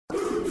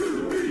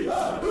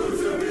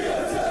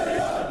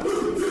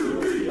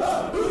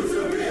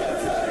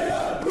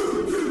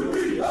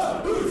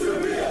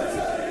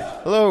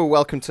Hello,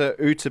 welcome to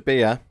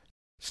Unbeaten.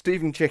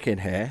 Stephen Chicken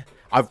here.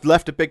 I've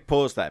left a big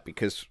pause there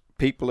because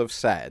people have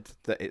said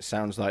that it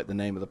sounds like the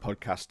name of the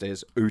podcast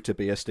is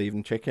Unbeaten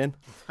Stephen Chicken,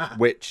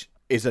 which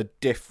is a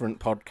different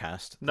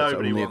podcast.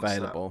 Nobody only wants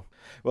available.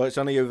 Well, it's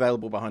only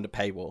available behind a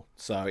paywall.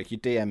 So if you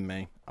DM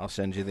me, I'll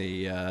send you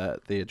the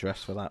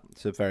address for that.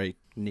 It's a very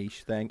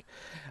niche thing.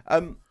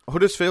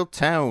 Huddersfield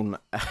Town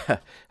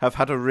have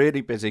had a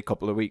really busy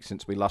couple of weeks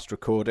since we last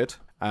recorded.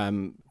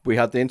 We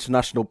had the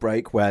international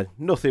break where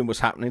nothing was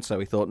happening, so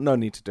we thought no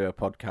need to do a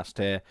podcast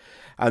here.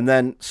 And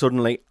then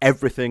suddenly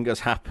everything has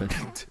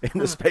happened in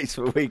the space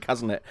of a week,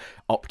 hasn't it?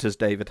 Opta's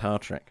David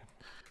Hartrick.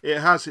 It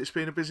has. It's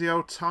been a busy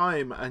old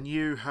time, and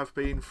you have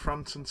been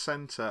front and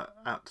centre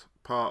at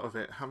part of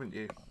it, haven't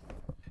you?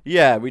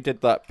 Yeah, we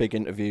did that big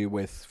interview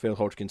with Phil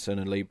Hodgkinson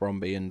and Lee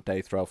Bromby and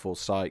Dave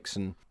Threlfall-Sykes,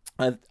 and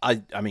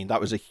I mean,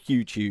 that was a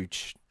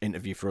huge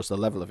interview for us. The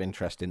level of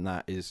interest in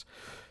that is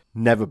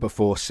never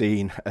before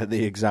seen at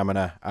the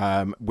Examiner,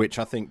 which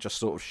I think just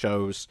sort of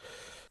shows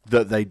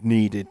that they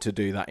needed to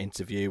do that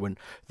interview. And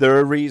there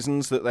are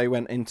reasons that they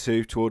went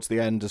into towards the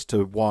end as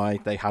to why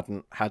they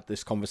hadn't had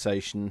this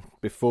conversation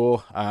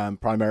before,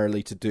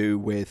 primarily to do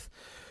with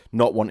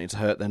not wanting to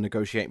hurt their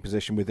negotiating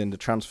position within the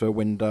transfer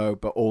window,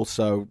 but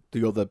also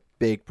the other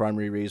big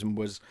primary reason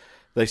was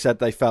they said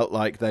they felt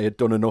like they had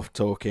done enough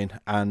talking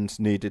and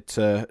needed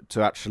to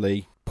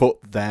actually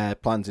put their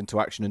plans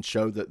into action and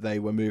show that they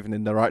were moving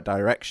in the right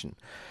direction.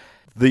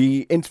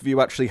 The interview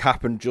actually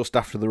happened just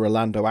after the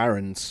Rolando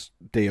Aarons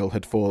deal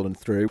had fallen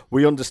through.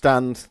 We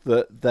understand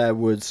that there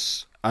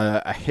was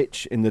a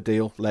hitch in the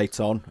deal late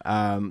on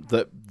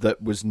that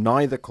was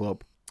neither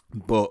club,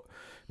 but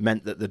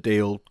meant that the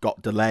deal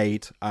got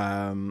delayed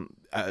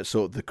at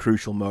sort of the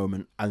crucial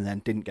moment and then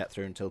didn't get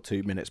through until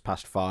 2 minutes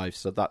past 5.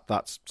 So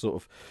that's sort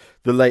of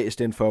the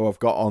latest info I've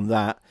got on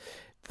that.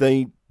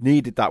 They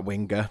needed that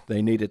winger.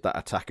 They needed that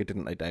attacker,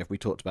 didn't they, Dave? We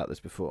talked about this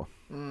before.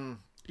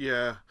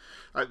 Yeah.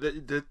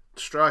 The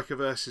striker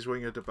versus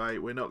winger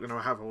debate, we're not going to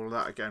have all of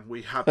that again.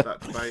 We had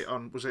that debate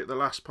on, was it the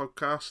last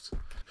podcast?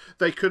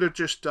 They could have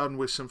just done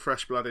with some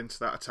fresh blood into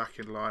that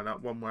attacking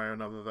lineup one way or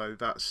another, though.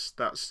 That's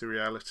the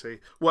reality.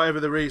 Whatever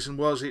the reason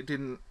was, it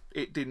didn't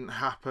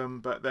happen,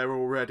 but they're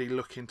already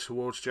looking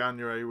towards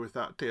January with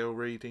that deal,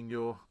 reading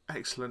your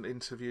excellent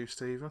interview,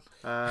 Stephen.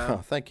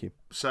 Thank you.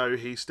 So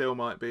he still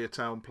might be a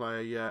Town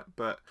player yet,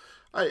 but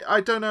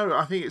I don't know.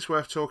 I think it's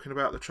worth talking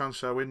about the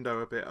transfer window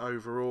a bit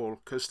overall,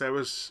 because there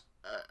was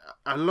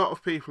a lot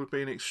of people have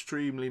been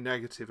extremely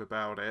negative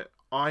about it.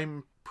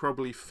 I'm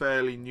probably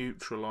fairly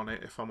neutral on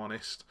it, if I'm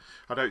honest.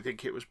 I don't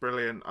think it was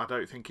brilliant. I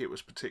don't think it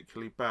was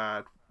particularly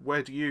bad.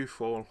 Where do you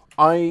fall?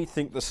 I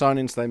think the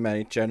signings they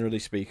made, generally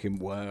speaking,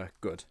 were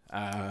good.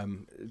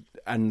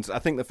 And I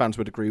think the fans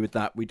would agree with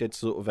that. We did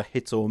sort of a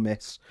hit or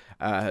miss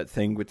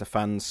thing with the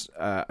fans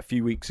a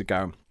few weeks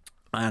ago.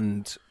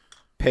 And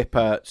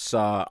Pippa,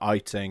 Sarr,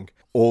 Eiting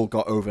all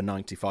got over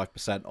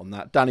 95% on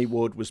that. Danny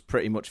Wood was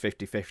pretty much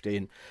 50-50,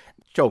 and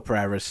Joel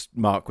Pereira's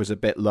mark was a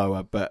bit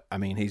lower, but I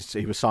mean,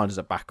 he was signed as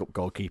a backup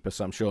goalkeeper,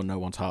 so I'm sure no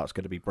one's heart's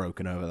going to be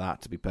broken over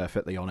that, to be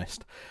perfectly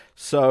honest.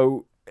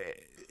 So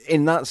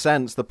in that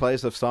sense, the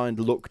players they've signed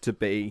look to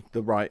be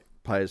the right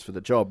players for the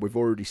job. We've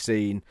already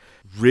seen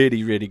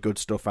really good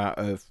stuff out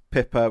of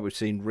Pippa. We've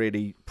seen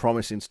really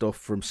promising stuff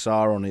from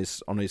Sarr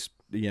on his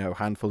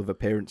handful of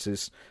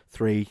appearances.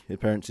 3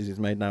 appearances he's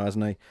made now,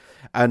 hasn't he?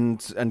 And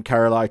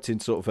Carolite in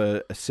sort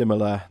of a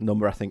similar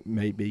number. I think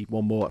maybe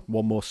one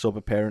more sub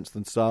appearance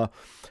than Sarr.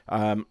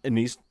 And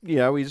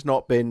he's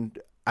not been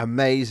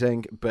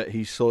amazing, but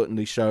he's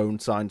certainly shown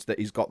signs that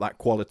he's got that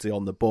quality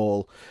on the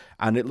ball,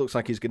 and it looks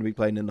like he's going to be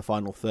playing in the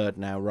final third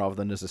now rather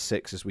than as a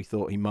 6 as we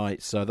thought he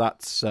might. So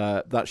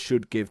that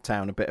should give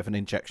Town a bit of an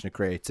injection of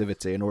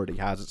creativity, and already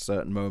has at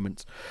certain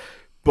moments.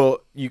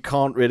 But you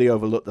can't really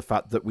overlook the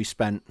fact that we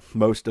spent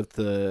most of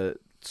the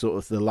sort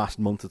of the last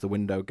month of the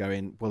window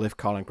going, well, if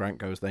Colin Grant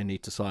goes, they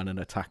need to sign an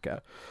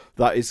attacker.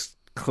 That is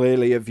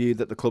clearly a view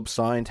that the club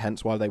signed,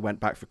 hence why they went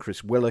back for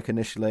Chris Willock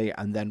initially,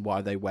 and then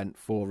why they went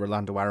for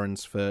Rolando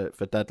Aarons for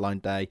deadline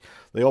day.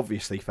 They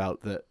obviously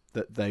felt that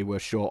they were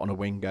short on a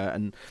winger,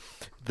 and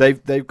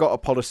they've got a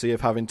policy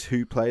of having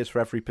 2 players for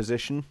every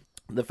position.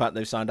 The fact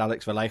they've signed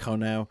Alex Vallejo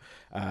now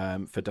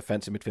for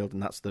defensive midfield,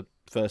 and that's the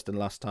first and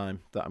last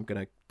time that I'm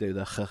going to do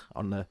the ch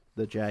on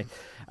the J.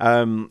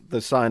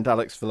 They've signed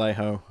Alex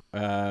Vallejo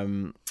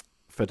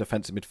for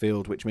defensive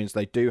midfield, which means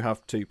they do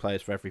have 2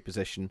 players for every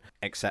position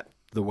except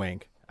the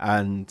wing,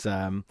 and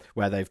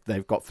where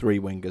they've got 3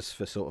 wingers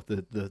for sort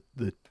of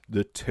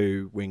the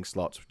 2 wing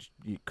slots,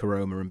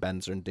 Karoma and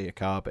Benza and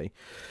Diakabi.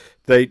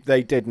 They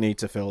did need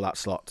to fill that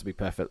slot, to be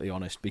perfectly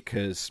honest,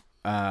 because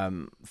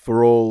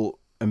for all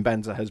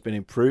Mbenza has been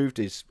improved,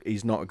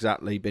 he's not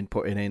exactly been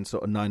putting in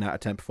sort of 9 out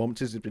of 10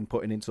 performances. He's been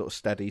putting in sort of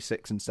steady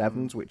 6 and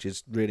 7s, which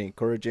is really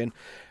encouraging.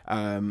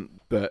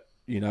 But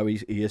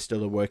he is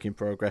still a work in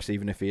progress,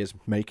 even if he is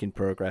making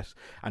progress.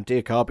 And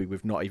Diakabi,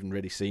 we've not even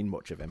really seen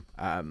much of him.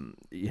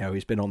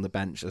 He's been on the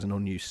bench as an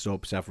unused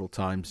sub several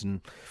times,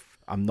 and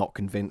I'm not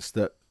convinced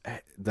that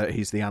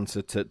he's the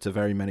answer to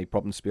very many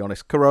problems, to be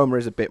honest. Karoma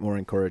is a bit more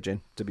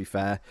encouraging, to be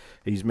fair.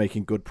 He's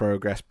making good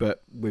progress,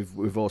 but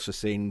we've also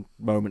seen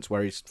moments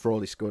where for all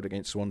he scored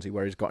against Swansea,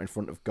 where he's got in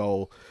front of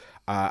goal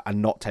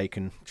and not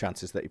taken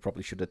chances that he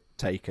probably should have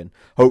taken.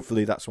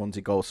 Hopefully that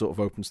Swansea goal sort of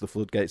opens the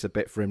floodgates a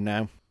bit for him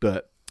now,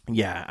 but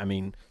yeah, I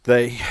mean,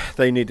 they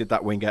needed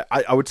that winger.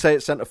 I would say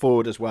it's centre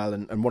forward as well,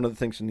 and one of the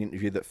things in the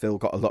interview that Phil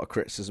got a lot of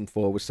criticism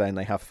for was saying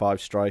they have 5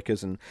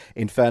 strikers, and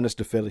in fairness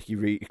to Phil, if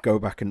you go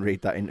back and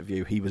read that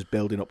interview, he was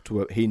building up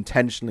to he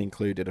intentionally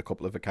included a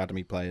couple of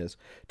academy players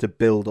to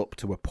build up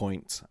to a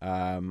point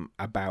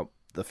about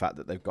the fact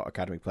that they've got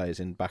academy players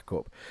in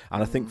backup.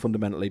 And I think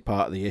fundamentally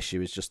part of the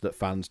issue is just that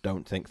fans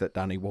don't think that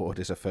Danny Ward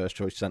is a first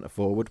choice centre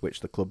forward,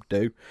 which the club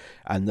do.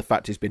 And the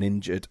fact he's been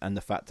injured and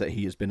the fact that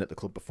he has been at the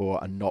club before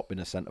and not been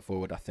a centre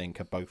forward, I think,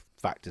 are both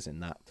factors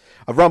in that.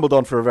 I've rambled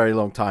on for a very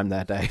long time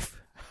there, Dave.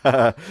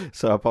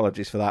 So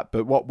apologies for that.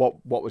 But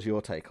what was your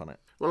take on it?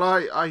 Well,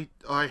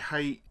 I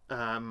hate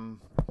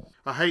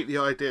I hate the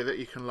idea that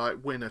you can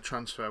win a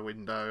transfer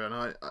window,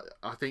 and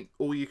I think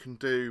all you can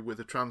do with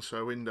a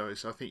transfer window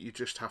is I think you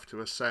just have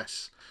to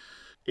assess,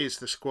 is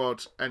the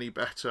squad any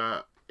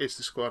better, is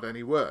the squad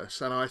any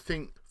worse? And I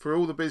think for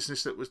all the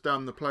business that was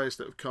done, the players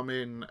that have come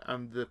in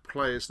and the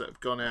players that have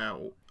gone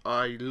out,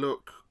 I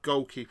look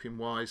goalkeeping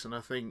wise and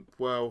I think,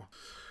 well,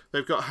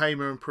 they've got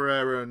Hamer and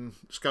Pereira and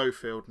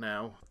Schofield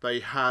now.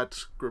 They had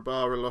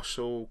Grabara,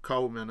 Lossell,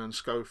 Coleman and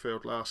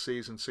Schofield last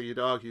season, so you'd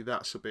argue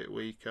that's a bit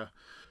weaker.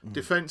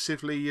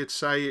 Defensively, you'd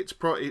say it's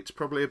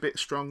probably a bit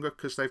stronger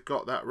because they've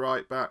got that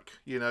right back.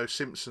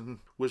 Simpson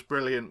was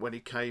brilliant when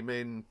he came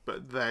in,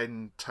 but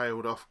then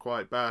tailed off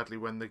quite badly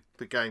when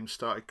the game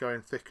started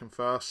going thick and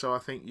fast. So I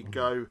think you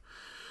go,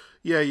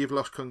 yeah, you've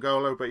lost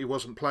Congolo, but he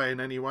wasn't playing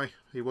anyway.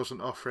 He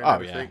wasn't offering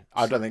anything.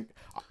 Yeah. I don't think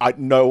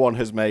no one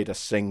has made a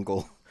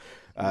single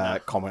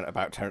comment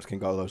about Terence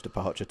Congolo's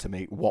departure to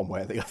me one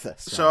way or the other.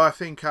 So I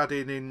think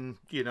adding in,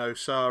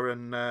 Sarr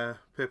and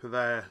Pippa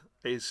there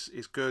is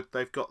good.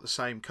 They've got the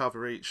same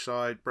cover each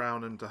side,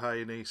 Brown and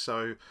Dehaney,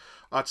 so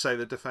I'd say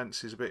the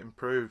defence is a bit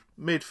improved.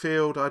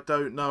 Midfield, I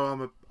don't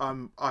know.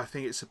 I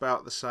think it's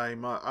about the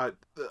same. I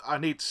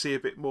need to see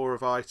a bit more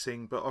of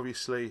Eiting, but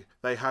obviously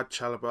they had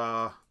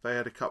Chalabar. They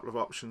had a couple of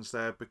options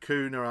there.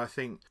 Bakuna, I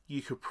think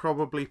you could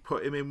probably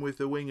put him in with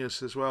the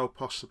wingers as well,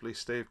 possibly,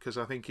 Steve, because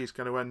I think he's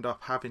going to end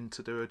up having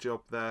to do a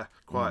job there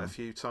quite a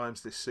few times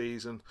this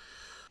season.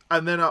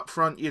 And then up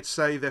front, you'd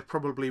say they're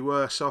probably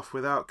worse off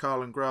without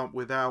Karlan Grant,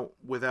 without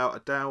a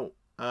doubt.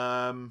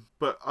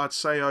 But I'd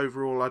say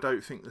overall, I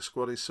don't think the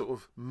squad is sort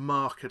of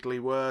markedly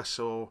worse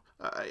or,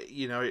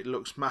 it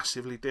looks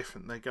massively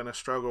different. They're going to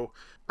struggle.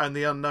 And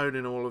the unknown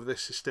in all of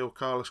this is still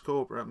Carlos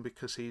Corberán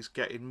because he's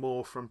getting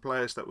more from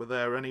players that were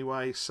there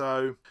anyway.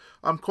 So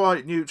I'm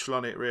quite neutral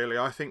on it, really.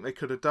 I think they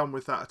could have done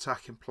with that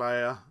attacking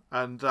player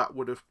and that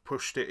would have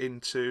pushed it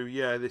into,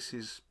 this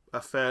is a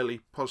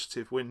fairly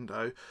positive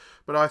window,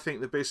 but I think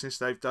the business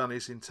they've done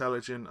is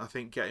intelligent. I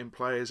think getting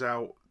players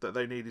out that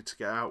they needed to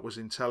get out was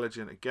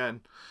intelligent again.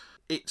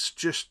 It's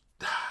just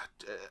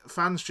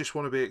fans just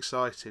want to be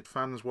excited.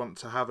 Fans want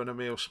to have an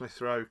Emile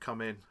Smith-Rowe come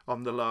in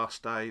on the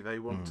last day. They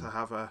want to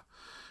have a,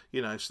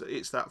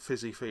 it's that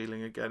fizzy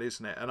feeling again,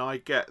 isn't it? And I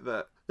get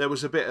that there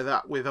was a bit of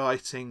that with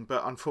Eiting,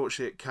 but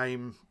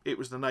unfortunately it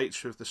was the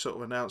nature of the sort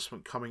of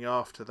announcement coming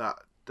after that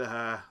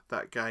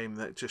game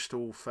that just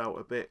all felt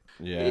a bit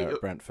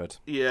Brentford.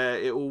 Yeah,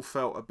 it all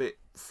felt a bit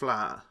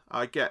flat.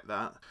 I get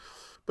that,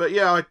 but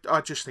yeah,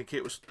 I just think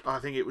it was. I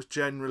think it was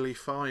generally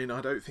fine.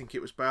 I don't think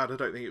it was bad. I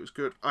don't think it was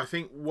good. I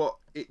think what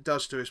it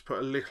does do is put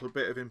a little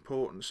bit of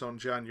importance on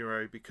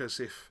January,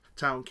 because if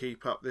Town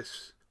keep up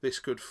this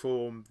good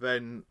form,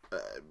 then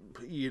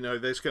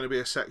there's going to be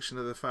a section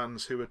of the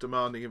fans who are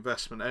demanding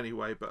investment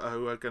anyway, but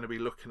who are going to be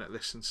looking at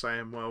this and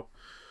saying, well,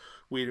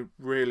 we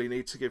really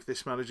need to give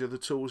this manager the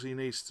tools he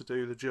needs to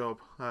do the job.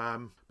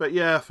 But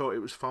yeah, I thought it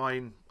was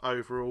fine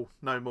overall.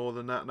 No more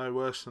than that, no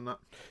worse than that.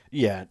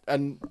 Yeah,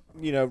 and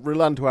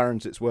Rolando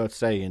Aarons, it's worth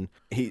saying,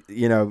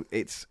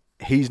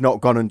 he's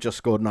not gone and just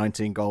scored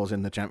 19 goals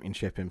in the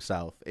Championship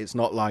himself. It's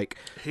not like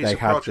he's a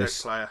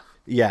project player.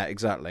 Yeah,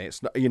 exactly.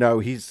 It's not,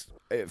 he's,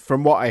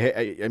 from what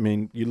I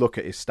mean, you look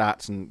at his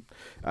stats and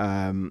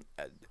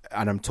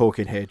I'm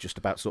talking here just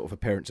about sort of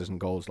appearances and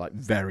goals,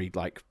 very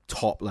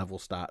top level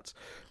stats,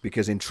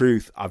 because in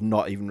truth, I've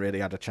not even really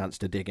had a chance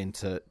to dig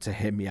into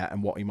him yet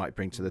and what he might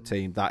bring to the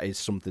team. That is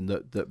something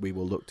that we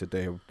will look to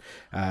do.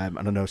 And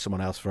I know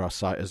someone else for our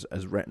site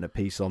has written a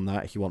piece on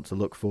that if you want to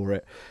look for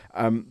it.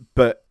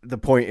 But the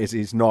point is,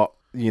 he's not,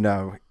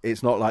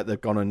 it's not like they've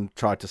gone and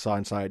tried to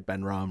sign Said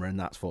Benrahma and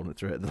that's fallen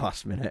through at the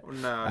last minute.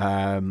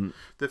 No.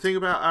 The thing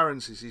about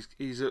Aarons is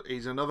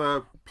he's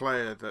another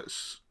player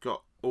that's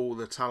got all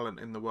the talent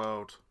in the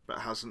world,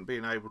 but hasn't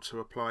been able to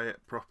apply it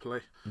properly.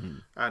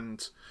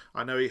 And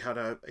I know he had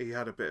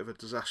a bit of a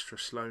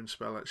disastrous loan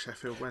spell at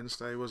Sheffield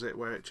Wednesday, was it,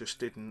 where it just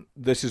didn't.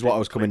 This is what I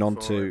was coming on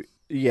to.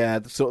 Yeah,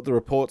 the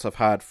reports I've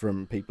had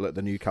from people at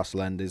the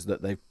Newcastle end is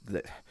that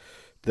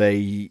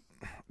they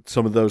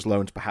some of those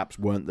loans perhaps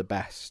weren't the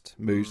best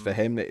moves for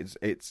him.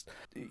 It's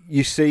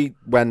you see,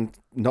 when,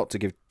 not to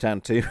give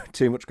Town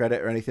too much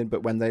credit or anything,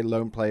 but when they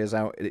loan players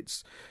out,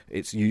 it's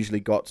usually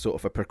got sort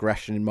of a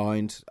progression in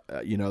mind.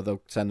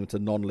 They'll send them to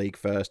non-league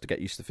first to get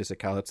used to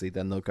physicality,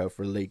 then they'll go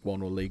for a League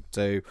One or League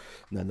Two,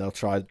 and then they'll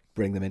try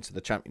bring them into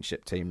the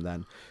Championship team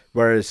then.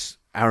 Whereas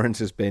Aarons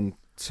has been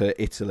to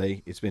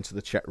Italy, he's been to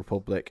the Czech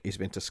Republic, he's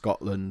been to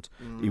Scotland,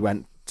 he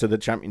went to the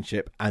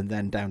Championship and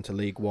then down to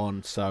League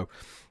One, so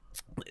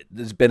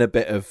there's been a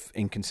bit of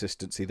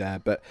inconsistency there.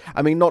 But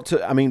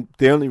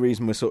the only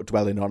reason we're sort of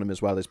dwelling on him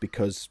as well is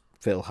because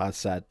Phil has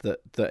said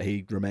that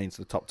he remains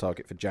the top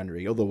target for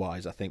January.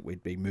 Otherwise, I think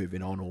we'd be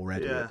moving on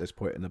already at this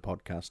point in the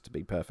podcast, to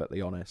be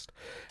perfectly honest.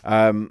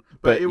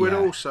 But it would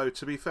also,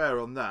 to be fair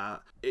on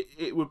that,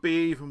 it would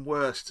be even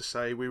worse to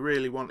say we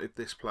really wanted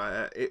this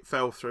player, it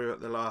fell through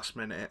at the last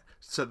minute,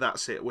 so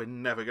that's it, we're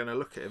never going to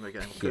look at him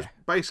again. Because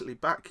basically,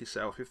 back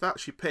yourself. If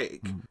that's your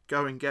pick,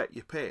 go and get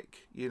your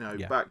pick.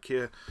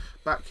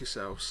 Back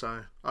yourself.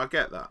 So I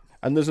get that.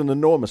 And there's an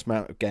enormous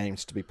amount of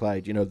games to be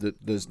played.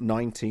 There's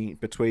 19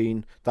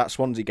 between that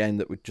Swansea game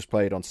that we just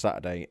played on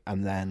Saturday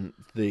and then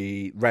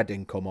the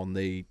Reading come on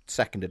the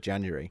 2nd of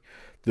January.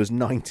 There's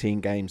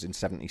 19 games in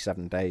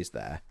 77 days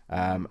there,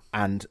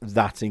 and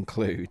that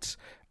includes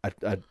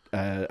a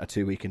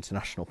 2-week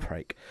international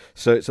break.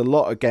 So it's a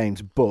lot of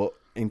games, but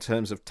in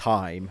terms of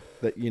time,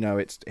 that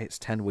it's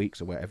 10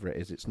 weeks or whatever it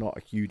is. It's not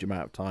a huge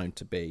amount of time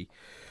to be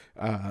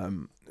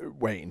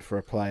waiting for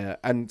a player,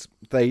 and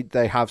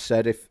they have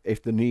said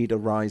if the need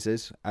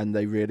arises and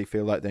they really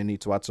feel like they need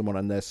to add someone,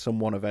 and there's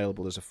someone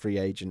available as a free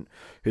agent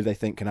who they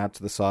think can add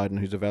to the side and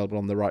who's available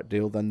on the right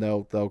deal, then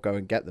they'll go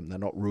and get them. They're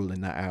not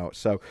ruling that out.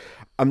 So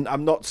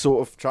I'm not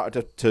sort of trying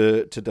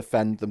to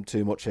defend them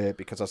too much here,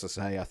 because, as I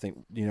say, I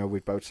think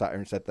we've both sat here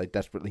and said they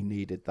desperately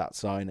needed that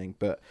signing,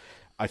 but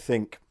I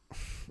think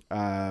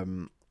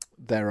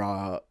there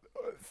are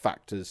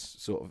factors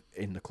sort of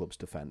in the club's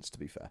defence, to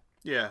be fair.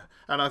 Yeah,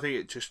 and I think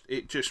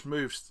it just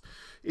moves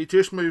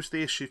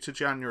the issue to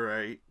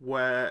January,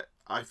 where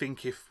I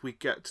think if we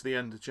get to the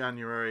end of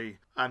January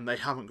and they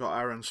haven't got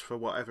Aarons for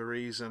whatever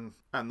reason,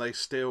 and they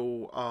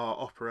still are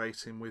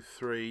operating with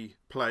 3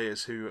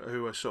 players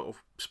who are sort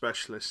of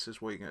specialists as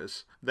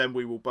wingers, then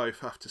we will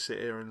both have to sit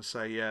here and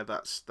say, yeah,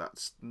 that's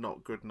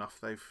not good enough.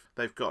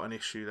 They've got an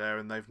issue there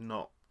and they've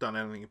not done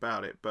anything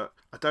about it. But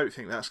I don't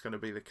think that's going to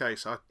be the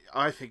case.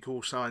 I think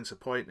all signs are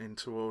pointing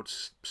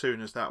towards, soon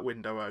as that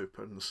window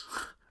opens,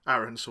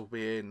 Aarons will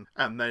be in,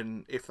 and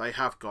then if they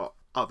have got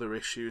other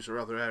issues or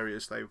other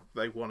areas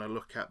they want to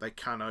look at, they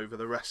can over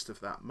the rest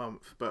of that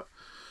month. But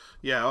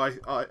yeah,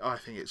 I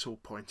think it's all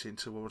pointing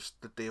towards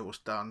the deal's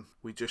done.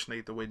 We just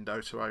need the window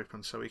to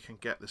open so we can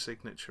get the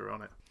signature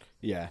on it.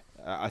 Yeah,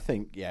 I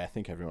think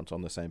everyone's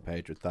on the same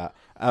page with that.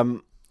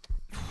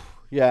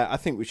 Yeah, I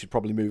think we should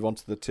probably move on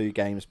to the 2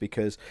 games,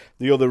 because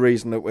the other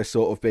reason that we're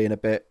sort of being a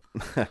bit,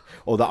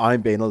 or that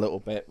I'm being a little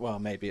bit, well,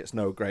 maybe it's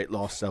no great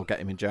loss, they'll get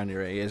him in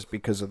January, is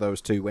because of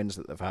those 2 wins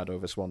that they've had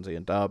over Swansea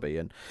and Derby.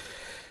 And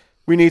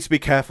we need to be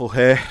careful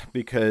here,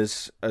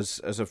 because as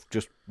I've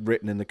just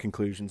written in the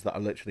conclusions that I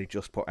literally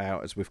just put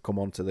out as we've come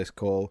onto this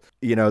call,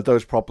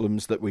 those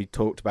problems that we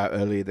talked about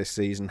earlier this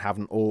season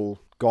haven't all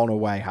gone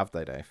away, have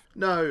they, Dave?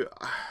 No,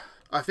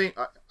 I think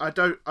I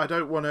don't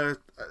want to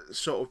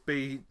sort of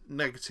be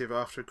negative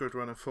after a good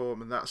run of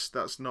form, and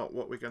that's not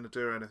what we're going to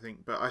do or anything.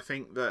 But I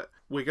think that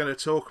we're going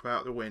to talk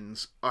about the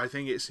wins. I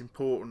think it's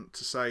important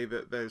to say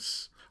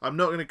that I'm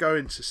not going to go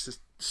into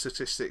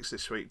statistics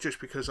this week, just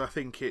because I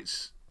think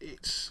it's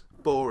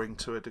boring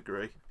to a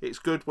degree. It's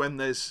good when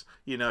there's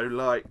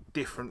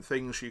different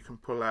things you can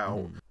pull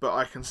out, but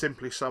I can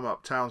simply sum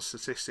up Town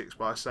statistics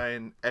by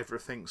saying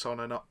everything's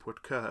on an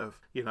upward curve.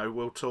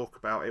 We'll talk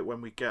about it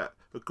when we get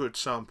a good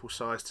sample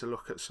size to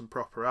look at some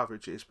proper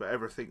averages, but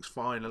everything's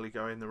finally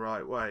going the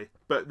right way.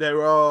 But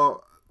there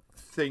are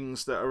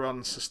things that are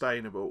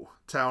unsustainable.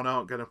 Town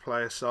aren't going to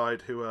play a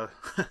side who are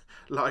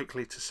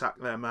likely to sack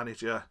their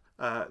manager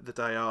the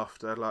day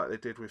after, like they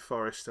did with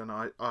Forest. And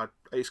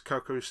is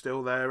Koku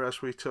still there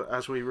as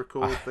we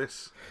record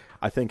this?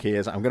 I think he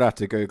is. I'm going to have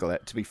to Google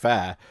it. To be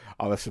fair,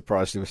 I was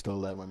surprised he was still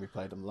there when we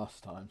played him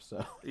last time.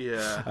 So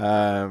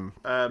yeah,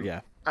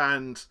 yeah.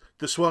 And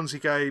the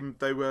Swansea game,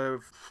 they were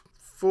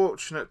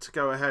fortunate to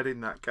go ahead in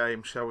that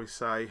game, shall we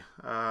say,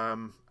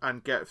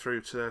 and get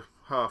through to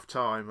half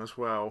time as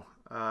well.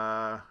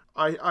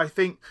 I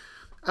think,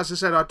 as I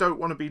said, I don't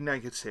want to be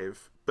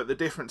negative, but the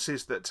difference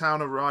is that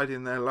Town are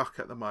riding their luck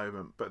at the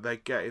moment, but they're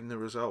getting the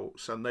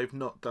results, and they've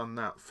not done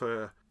that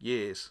for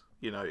years.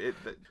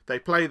 They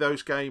play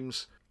those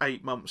games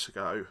 8 months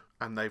ago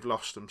and they've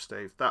lost them,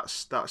 Steve.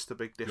 That's the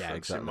big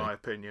difference, in my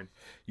opinion.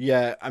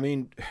 Yeah, I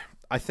mean,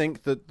 I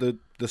think that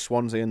the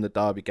Swansea and the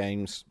Derby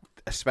games,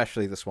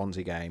 especially the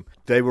Swansea game,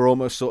 they were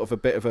almost sort of a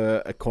bit of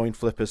a coin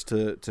flip as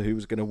to who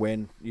was going to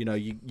win. You know,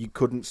 you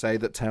couldn't say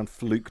that Town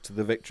fluked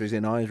the victories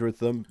in either of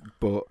them,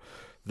 but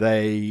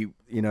they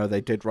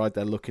did ride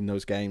their luck in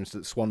those games.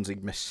 That Swansea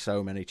missed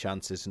so many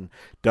chances, and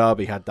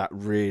Derby had that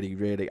really,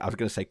 really, I was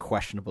going to say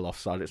questionable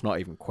offside. It's not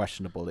even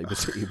questionable. He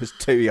was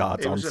 2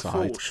 yards onside. It was a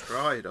full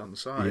stride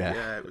onside.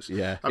 Yeah, it was.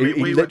 Yeah, I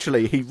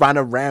mean, he ran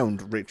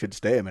around Richard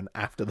Stearman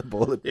after the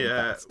ball had been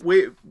passed.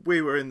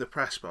 we were in the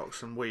press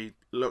box and we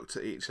looked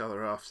at each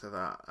other after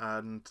that.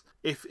 And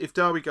if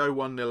Derby go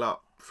 1-0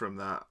 up from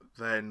that,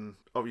 then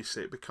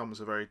obviously it becomes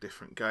a very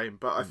different game.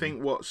 But I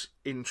think what's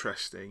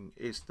interesting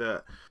is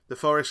that the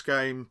Forest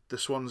game, the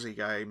Swansea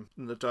game,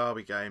 and the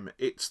Derby game,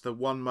 it's the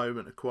one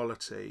moment of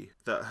quality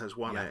that has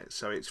won it.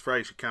 So it's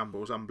Fraser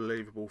Campbell's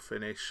unbelievable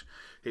finish.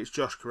 It's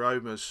Josh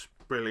Karoma's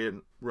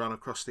brilliant run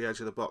across the edge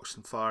of the box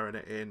and firing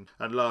it in.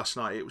 And last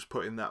night it was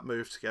putting that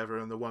move together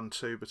and the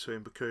 1-2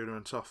 between Bakuna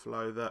and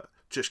Toffolo that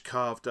just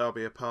carved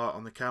Derby apart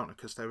on the counter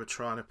because they were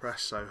trying to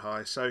press so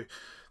high. So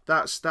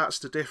that's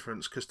the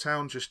difference, because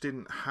Town just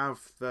didn't have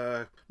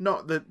the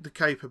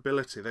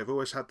capability. They've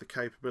always had the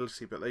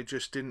capability, but they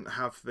just didn't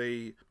have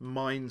the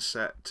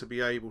mindset to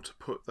be able to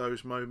put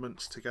those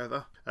moments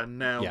together. And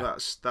now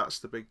that's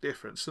the big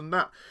difference, and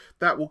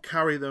that will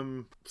carry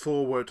them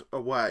forward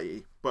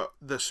away. But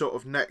the sort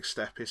of next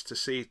step is to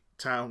see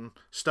Town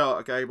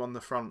start a game on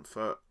the front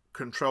foot,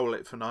 control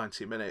it for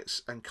 90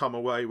 minutes and come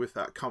away with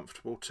that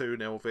comfortable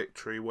 2-0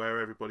 victory where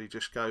everybody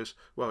just goes,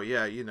 well,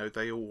 yeah, you know,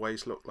 they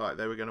always looked like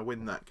they were going to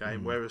win that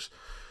game. Whereas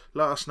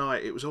last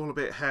night it was all a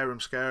bit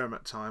harum-scarum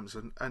at times,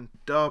 and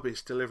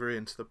Derby's delivery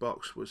into the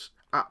box was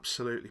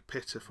absolutely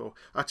pitiful.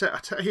 I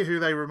tell you who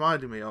they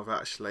reminded me of,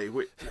 actually.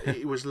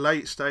 It was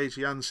late-stage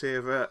Jan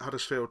Sievert,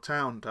 Huddersfield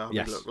Town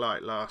Derby looked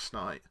like last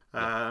night.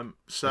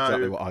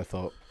 Exactly what I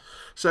thought.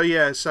 So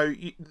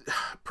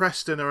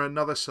Preston are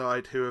another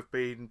side who have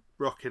been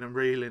rocking and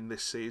reeling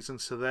this season,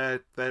 so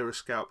they're a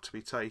scalp to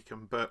be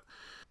taken. But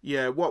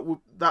yeah,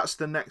 that's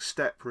the next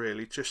step,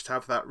 really. Just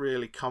have that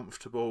really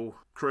comfortable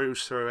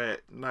cruise through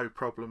it, no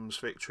problems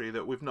victory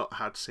that we've not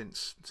had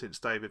since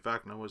David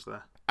Wagner was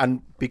there.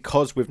 And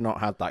because we've not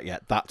had that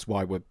yet, that's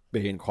why we're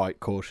being quite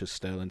cautious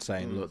still and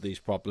saying, look, these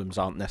problems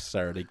aren't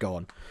necessarily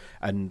gone.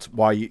 And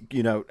why,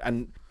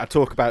 and I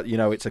talk about,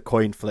 it's a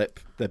coin flip,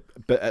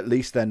 but at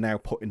least they're now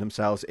putting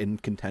themselves in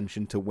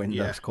contention to win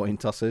those coin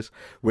tosses,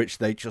 which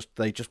they just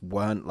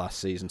weren't last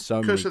season so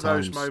many times. Because of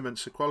those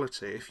moments of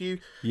quality. If you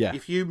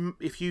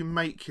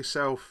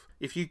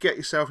get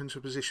yourself into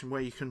a position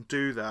where you can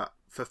do that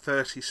for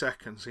 30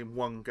 seconds in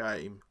one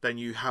game, then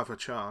you have a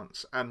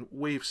chance. And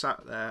we've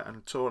sat there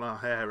and torn our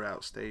hair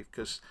out, Steve,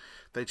 because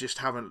they just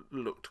haven't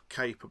looked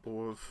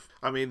capable of...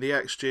 I mean, the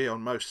XG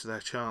on most of their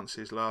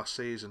chances last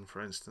season,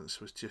 for instance,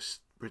 was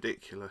just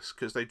ridiculous,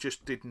 because they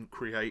just didn't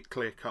create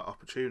clear-cut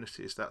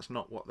opportunities. That's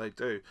not what they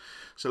do.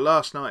 So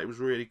last night it was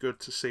really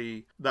good to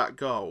see that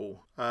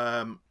goal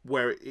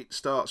where it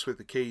starts with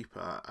the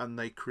keeper, and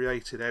they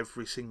created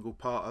every single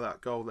part of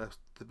that goal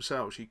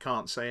themselves. You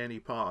can't say any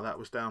part of that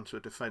was down to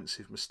a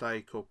defensive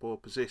mistake or poor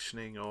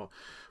positioning or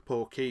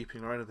poor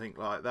keeping or anything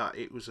like that.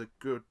 It was a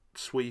good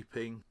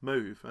sweeping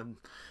move, and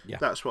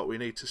that's what we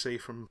need to see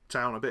from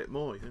Town a bit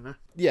more,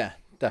 Yeah,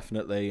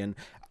 definitely. And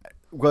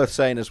worth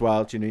saying as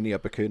well, Juninho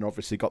Bakuna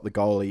obviously got the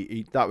goal.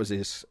 That was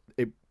his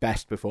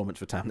best performance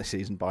for Town this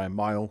season by a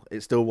mile.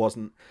 It still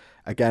wasn't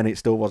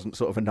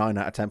sort of a 9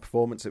 out of 10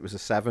 performance. It was a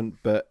 7,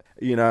 but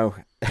he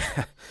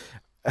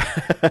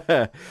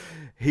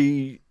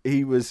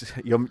was.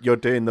 You're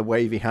doing the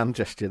wavy hand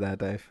gesture there,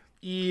 Dave.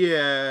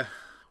 Yeah.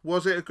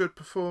 Was it a good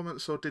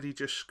performance, or did he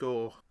just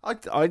score?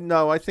 I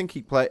know. I think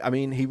he played. I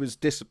mean, he was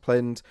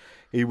disciplined.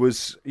 He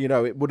was.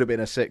 It would have been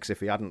a 6 if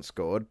he hadn't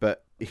scored,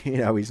 but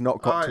he's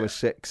not got to a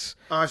 6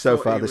 so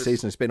far this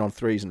season. It's been on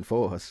 3s and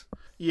 4s.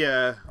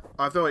 Yeah,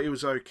 I thought he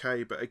was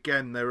okay, but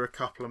again, there were a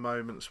couple of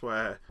moments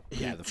where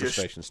the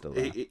frustration's still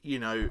there.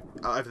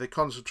 Either the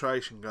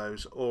concentration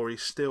goes, or he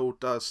still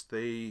does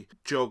the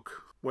jog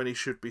when he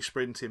should be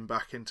sprinting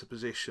back into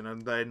position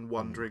and then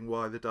wondering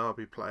why the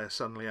Derby player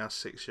suddenly has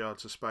 6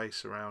 yards of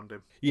space around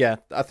him. Yeah,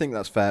 I think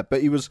that's fair.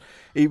 But he was.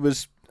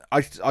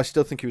 I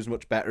still think he was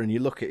much better. And you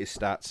look at his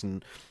stats,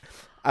 and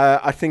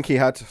I think he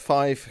had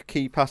 5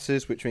 key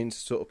passes, which means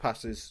sort of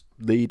passes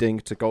leading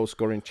to goal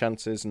scoring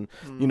chances. And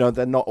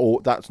they're not all.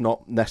 That's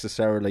not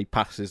necessarily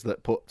passes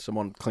that put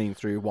someone clean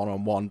through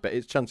 1-on-1, but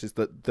it's chances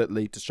that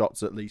lead to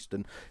shots at least.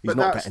 And he's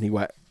not getting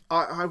anywhere.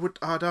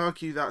 I'd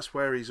argue that's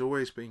where he's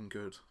always been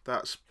good.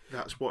 That's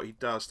what he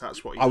does.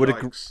 That's what he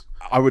likes.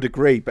 I would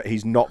agree, but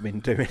he's not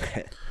been doing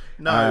it.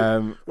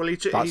 No. Well, he's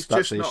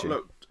just not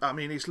looked. I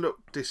mean, he's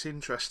looked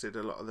disinterested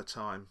a lot of the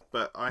time.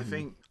 But I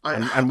think,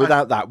 and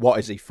without that, what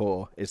is he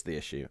for? Is the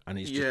issue, and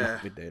he's just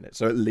not been doing it.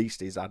 So at least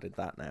he's added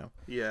that now.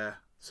 Yeah.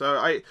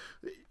 So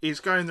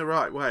he's going the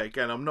right way.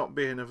 Again, I'm not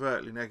being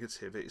overtly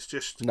negative. It's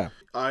just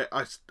I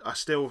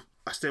saw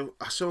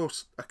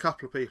a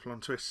couple of people on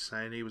Twitter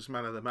saying he was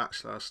man of the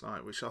match last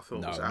night, which I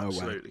thought was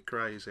absolutely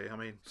crazy. I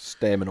mean,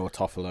 Stearman or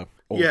Toffolo.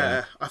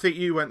 I think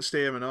you went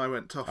Stearman, I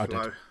went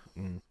Toffolo.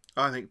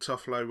 I think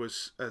Toffolo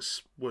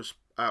was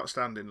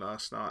outstanding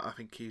last night. I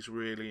think he's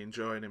really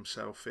enjoying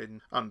himself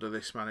in under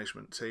this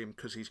management team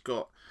because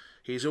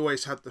he's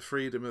always had the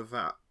freedom of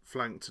that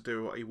flank to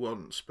do what he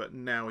wants, but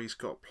now he's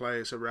got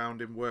players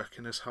around him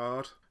working as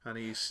hard. And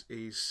he's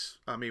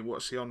I mean,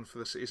 what's he on for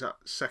this? Is that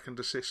second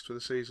assist for the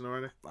season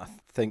already? I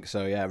think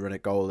so, yeah. Run a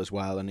goal as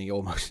well, and he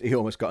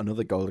almost got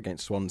another goal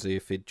against Swansea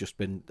if he'd just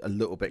been a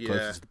little bit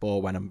closer to the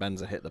ball when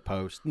Mbenza hit the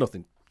post.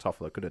 Nothing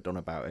Toffolo could have done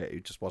about it. He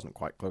just wasn't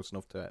quite close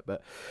enough to it.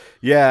 But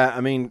yeah, I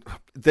mean,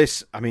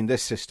 this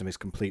system is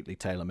completely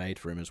tailor-made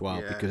for him as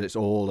well, because it's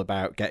all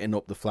about getting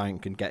up the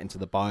flank and getting to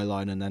the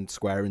byline and then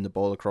squaring the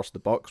ball across the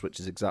box, which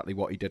is exactly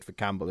what he did for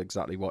Campbell,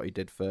 exactly what he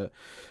did for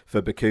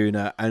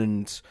Bacuna.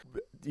 And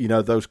you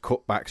know, those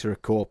cutbacks are a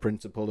core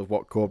principle of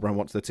what Corberán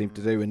wants the team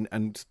to do,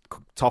 and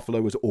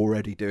Toffolo was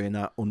already doing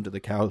that under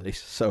the Cowleys,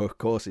 so of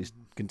course he's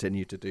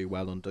continued to do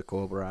well under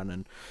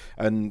Corberán,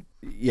 and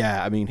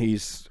yeah, I mean,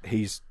 he's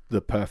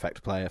the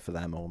perfect player for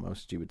them,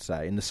 almost, you would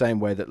say, in the same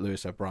way that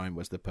Lewis O'Brien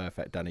was the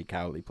perfect Danny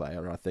Cowley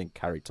player. I think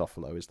Harry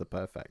Toffolo is the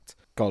perfect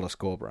Carlos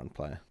Corberán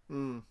player.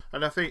 And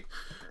I think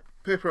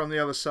Pippa on the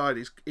other side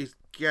is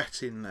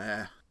getting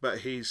there, but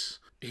he's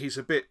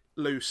a bit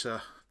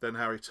looser than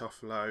Harry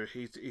Toffolo.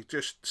 He's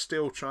just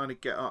still trying to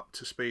get up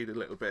to speed a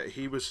little bit.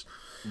 He was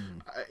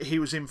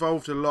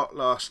involved a lot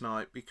last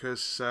night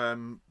because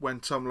when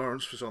Tom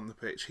Lawrence was on the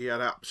pitch, he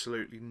had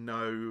absolutely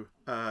no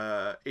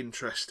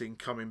interest in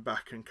coming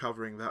back and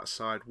covering that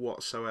side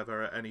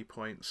whatsoever at any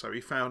point. So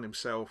he found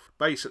himself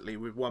basically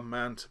with one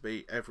man to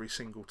beat every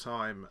single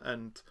time,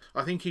 and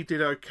I think he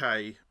did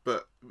okay,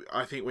 but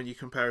I think when you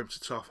compare him to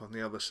Toff on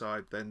the other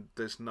side, then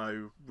there's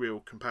no real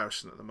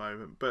comparison at the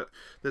moment. But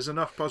there's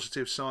enough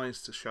positive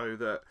signs to show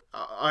that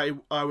I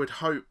would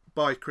hope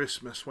by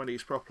Christmas, when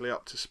he's properly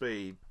up to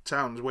speed,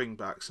 Town's wing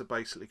backs are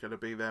basically going to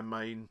be their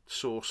main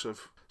source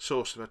of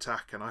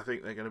attack, and I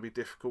think they're going to be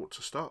difficult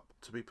to stop,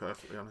 to be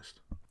perfectly honest.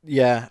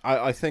 Yeah,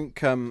 I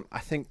think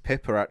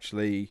Pippa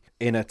actually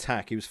in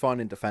attack, he was fine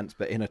in defence,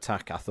 but in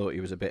attack I thought he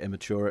was a bit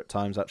immature at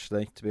times,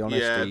 actually, to be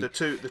honest. Yeah,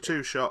 the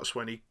two shots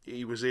when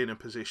he was in a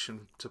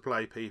position to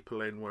play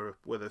people in were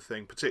the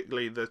thing,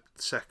 particularly the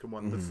second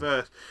one.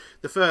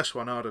 The first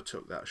one I'd have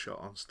took that shot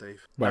on,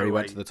 Steve. Where he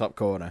went to the top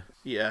corner.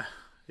 Yeah,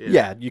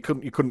 you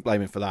couldn't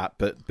blame him for that,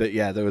 but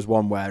yeah, there was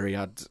one where he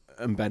had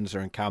Mbenza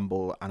and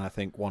Campbell, and I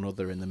think one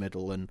other in the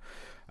middle, and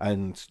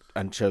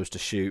chose to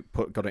shoot,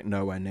 got it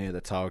nowhere near the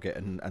target,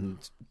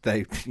 and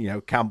they, you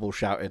know, Campbell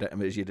shouted at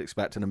him as you'd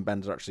expect, and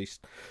Mbenza actually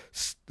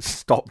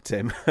stopped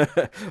him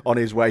on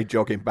his way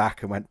jogging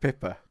back and went,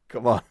 "Pippa,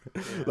 come on,"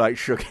 like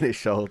shrugging his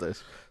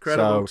shoulders.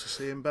 Incredible to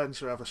see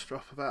Mbenza have a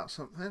strop about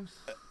something.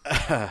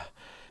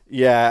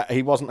 Yeah,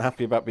 he wasn't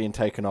happy about being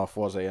taken off,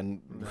 was he?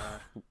 And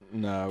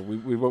no,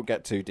 we won't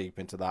get too deep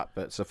into that,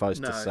 but suffice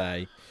to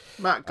say,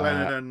 Matt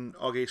Glennon and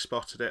Oggy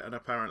spotted it and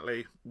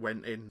apparently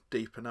went in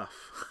deep enough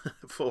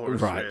for us.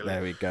 Right, really.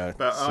 There we go.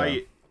 But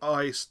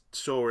I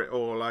saw it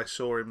all. I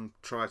saw him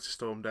try to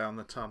storm down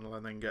the tunnel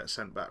and then get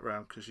sent back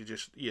round because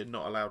you're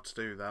not allowed to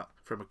do that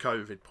from a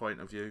COVID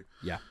point of view.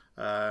 Yeah.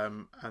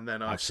 And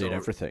then I've seen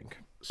everything.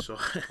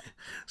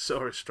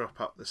 Saw his drop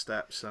up the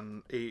steps,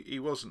 and he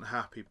wasn't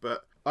happy.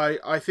 But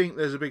I think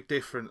there's a big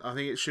difference. I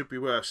think it should be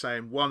worth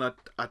saying. One,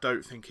 I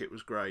don't think it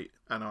was great,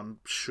 and I'm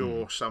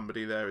sure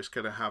somebody there is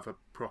going to have a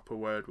proper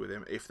word with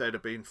him. If there'd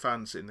have been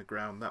fans in the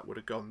ground, that would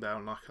have gone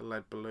down like a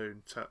lead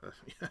balloon.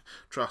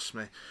 Trust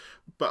me.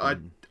 But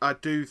I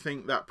do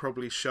think that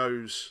probably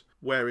shows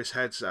where his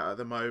head's at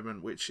the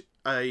moment, which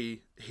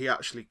he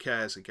actually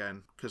cares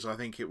again, because I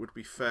think it would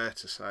be fair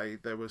to say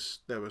there was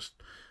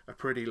a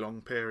pretty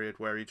long period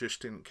where he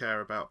just didn't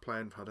care about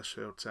playing for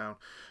Huddersfield Town,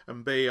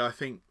 and B, I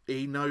think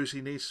he knows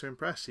he needs to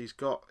impress.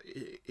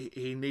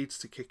 He needs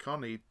to kick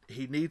on.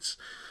 He needs,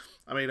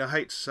 I mean, I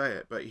hate to say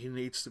it, but he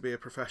needs to be a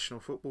professional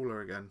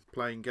footballer again,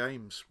 playing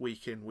games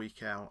week in,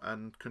 week out,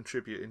 and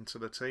contributing to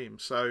the team.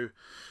 So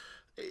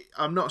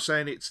I'm not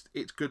saying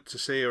it's good to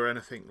see or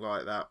anything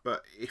like that,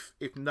 but if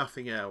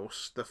nothing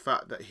else, the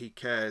fact that he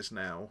cares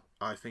now,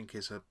 I think,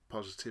 is a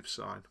positive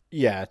sign.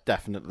 Yeah,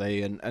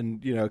 definitely.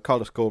 And you know,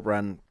 Carlos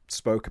Corberán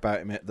spoke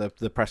about him at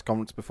the press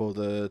conference before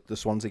the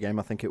Swansea game,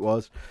 I think it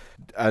was,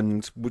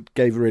 and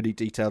gave a really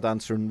detailed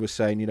answer and was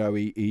saying, you know,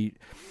 he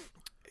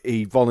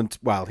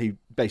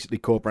basically,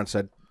 Corberán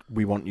said,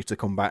 we want you to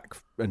come back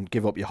and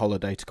give up your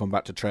holiday to come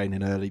back to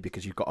training early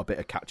because you've got a bit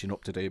of catching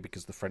up to do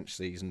because the French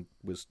season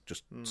was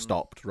just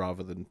stopped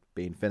rather than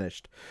being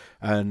finished.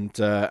 And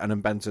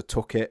Mbenza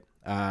took it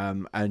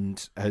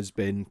and has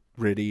been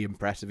really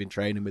impressive in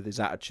training with his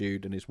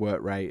attitude and his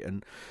work rate.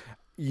 And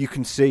you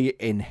can see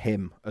in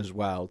him as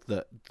well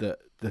that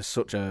there's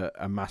such a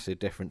massive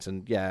difference.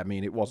 And yeah, I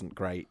mean, it wasn't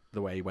great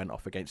the way he went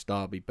off against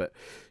Derby, but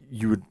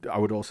I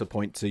would also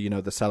point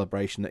to, the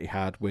celebration that he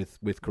had with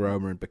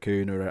Koroma and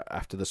Bacuna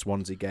after the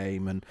Swansea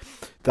game, and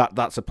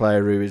that's a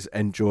player who is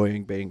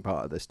enjoying being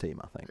part of this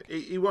team, I think.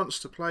 He wants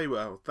to play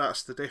well.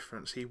 That's the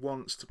difference. He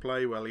wants to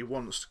play well. He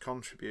wants to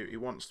contribute. He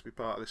wants to be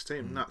part of this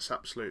team, and that's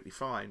absolutely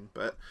fine.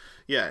 But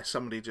yeah,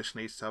 somebody just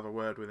needs to have a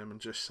word with him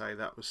and just say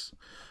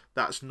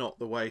that's not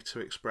the way to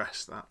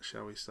express that,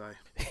 shall we say.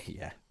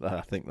 Yeah,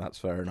 I think that's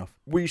fair enough.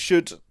 We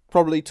should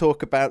probably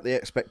talk about the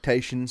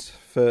expectations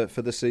for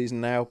the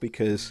season now,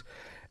 because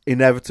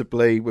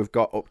inevitably we've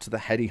got up to the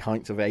heady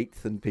heights of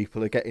 8th and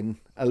people are getting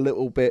a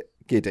little bit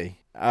giddy.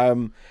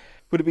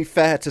 Would it be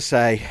fair to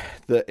say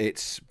that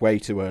it's way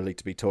too early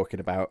to be talking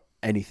about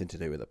anything to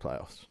do with the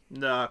playoffs?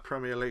 No,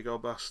 Premier League or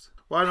bust.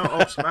 Why not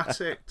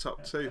automatic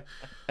top 2?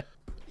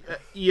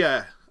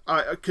 Yeah,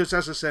 because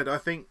as I said, I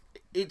think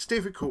it's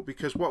difficult,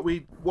 because what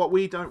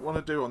we don't want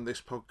to do on this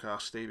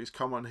podcast, Steve, is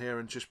come on here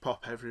and just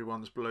pop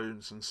everyone's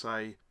balloons and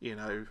say,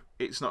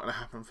 it's not going to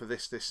happen for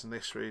this and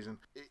this reason.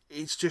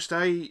 It's just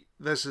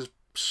there's a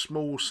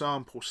small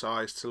sample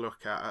size to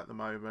look at the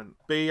moment.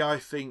 B, I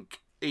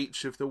think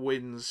each of the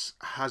wins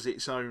has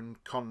its own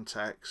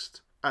context,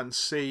 and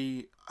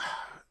C,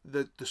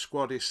 the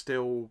squad is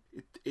still,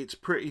 it's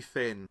pretty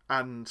thin,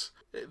 and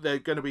they're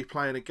going to be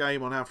playing a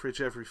game on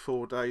average every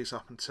 4 days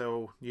up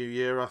until New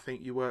Year, I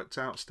think you worked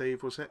out,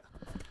 Steve, was it?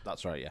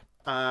 That's right, yeah.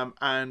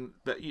 And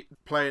that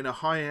playing a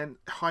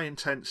high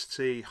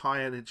intensity,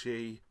 high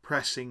energy,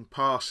 pressing,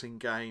 passing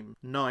game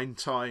 9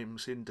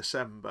 times in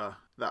December,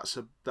 that's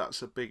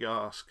a big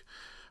ask.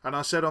 And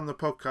I said on the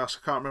podcast,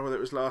 I can't remember whether it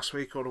was last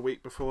week or the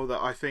week before,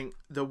 that I think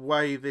the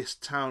way this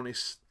town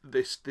is,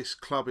 this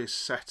club is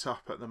set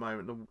up at the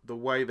moment, the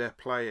way they're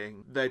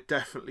playing, they're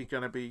definitely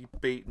going to be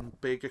beaten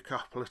big a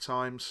couple of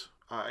times.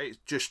 It's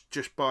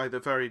just by the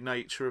very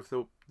nature of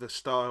the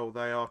style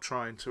they are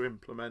trying to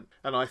implement.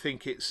 And I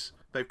think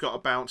they've got to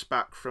bounce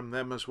back from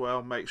them as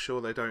well, make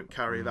sure they don't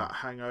carry that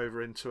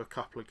hangover into a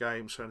couple of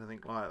games or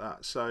anything like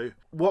that. So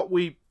what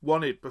we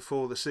wanted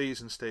before the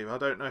season, Steve, I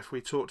don't know if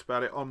we talked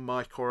about it on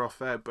mic or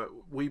off air, but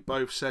we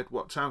both said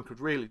what Town could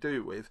really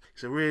do with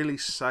is a really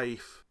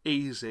safe,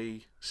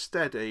 easy,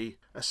 steady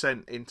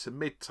ascent into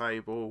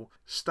mid-table,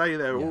 stay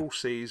there all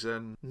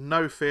season,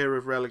 no fear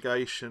of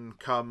relegation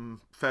come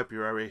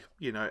February,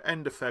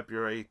 end of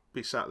February,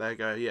 be sat there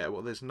going,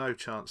 well, there's no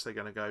chance they're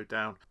going to go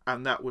down,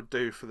 and that would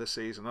do for the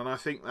season. And I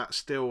think that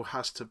still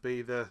has to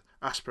be the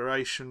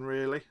aspiration,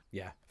 really.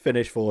 Yeah,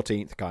 finish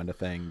 14th kind of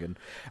thing,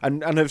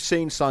 and have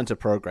seen signs of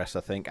progress,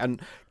 I think.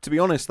 And to be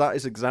honest, that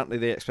is exactly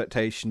the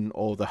expectation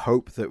or the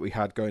hope that we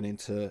had going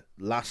into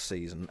last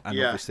season, and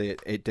obviously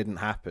it didn't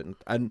happen.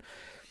 And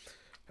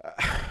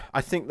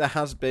I think there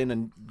has been,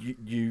 and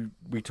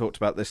we talked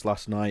about this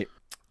last night,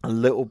 a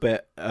little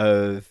bit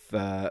of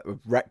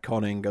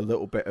retconning, a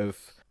little bit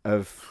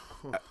of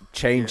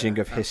changing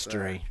of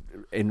history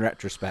in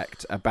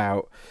retrospect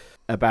about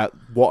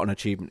what an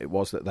achievement it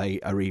was that they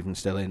are even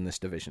still in this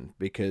division,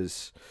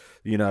 because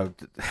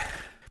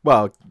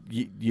well,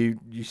 you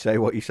say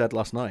what you said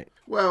last night.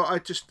 Well,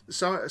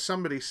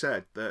 somebody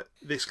said that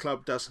this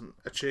club doesn't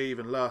achieve,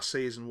 and last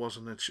season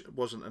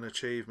wasn't an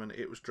achievement,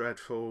 it was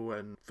dreadful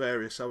and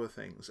various other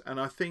things. And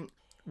I think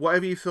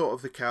whatever you thought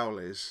of the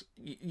Cowleys,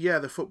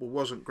 the football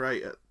wasn't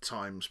great at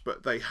times,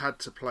 but they had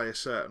to play a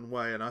certain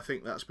way, and I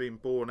think that's been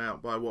borne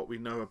out by what we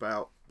know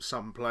about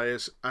some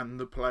players and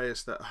the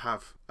players that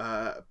have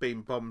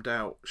been bombed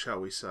out, shall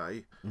we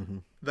say. Mm-hmm.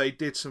 They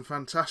did some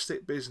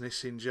fantastic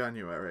business in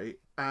January,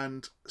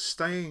 and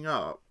staying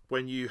up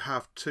when you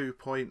have 2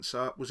 points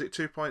up, was it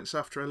 2 points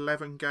after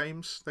 11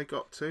 games they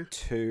got to?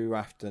 2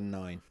 after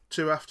 9.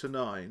 2 after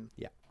 9?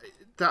 Yeah.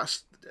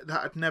 That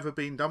had never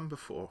been done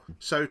before.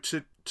 So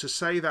to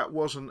say that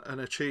wasn't an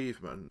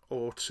achievement,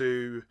 or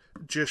to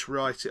just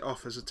write it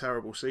off as a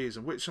terrible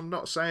season, which I'm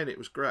not saying it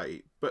was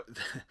great, but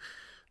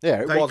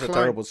yeah, it was a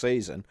terrible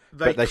season,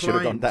 but they should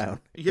have gone down.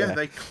 Yeah,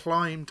 they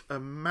climbed a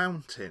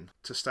mountain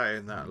to stay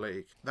in that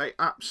league. They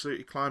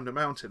absolutely climbed a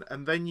mountain.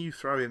 And then you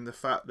throw in the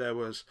fact there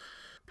was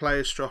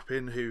players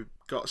dropping who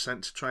got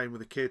sent to train with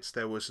the kids,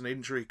 there was an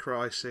injury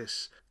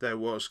crisis, there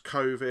was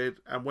COVID,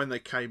 and when they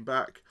came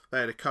back, they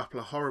had a couple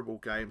of horrible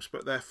games,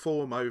 but their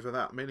form over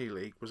that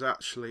mini-league was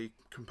actually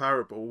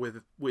comparable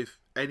with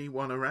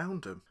anyone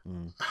around them.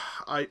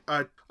 I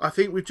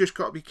think we've just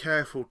got to be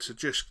careful to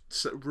just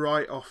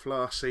write off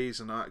last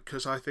season,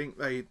 because I think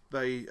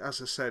they,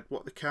 as I said,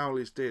 what the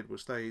Cowleys did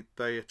was they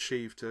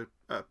achieved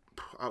a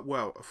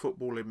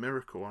footballing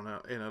miracle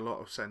in a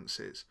lot of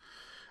senses.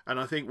 And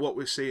I think what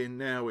we're seeing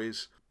now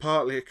is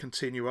partly a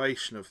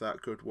continuation of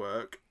that good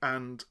work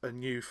and a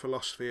new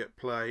philosophy at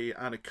play,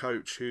 and a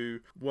coach who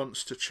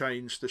wants to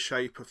change the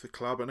shape of the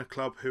club, and a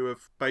club who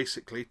have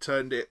basically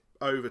turned it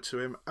over to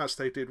him, as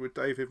they did with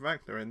David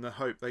Wagner, in the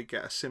hope they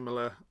get a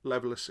similar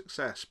level of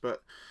success.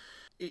 But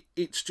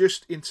it's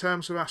just, in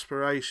terms of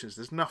aspirations,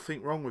 there's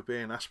nothing wrong with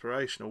being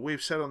aspirational.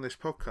 We've said on this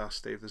podcast,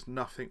 Steve, there's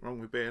nothing wrong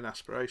with being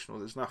aspirational.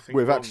 There's nothing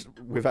wrong.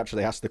 We've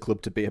actually asked the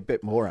club to be a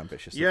bit more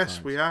ambitious.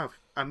 Yes, we have.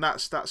 And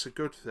that's a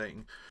good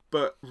thing.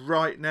 But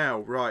right now,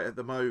 right at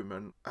the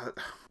moment,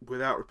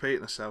 without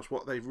repeating ourselves,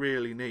 what they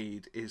really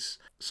need is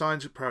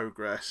signs of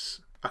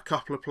progress, a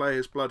couple of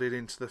players blooded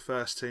into the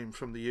first team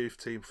from the youth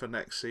team for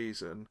next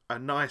season, a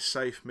nice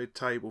safe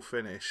mid-table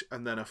finish,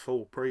 and then a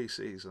full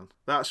pre-season.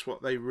 That's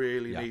what they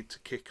really need to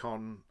kick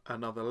on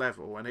another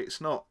level. And it's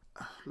not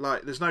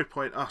like, there's no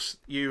point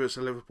you as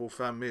a Liverpool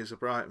fan, me as a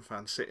Brighton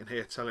fan, sitting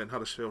here telling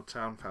Huddersfield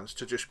Town fans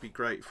to just be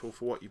grateful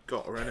for what you've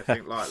got or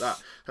anything like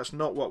that. That's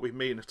not what we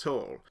mean at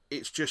all.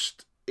 It's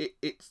just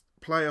it's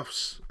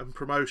playoffs and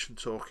promotion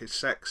talk is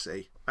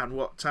sexy, and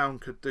what Town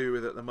could do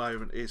with it at the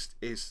moment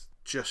is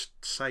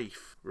just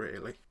safe,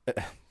 really.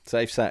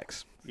 Safe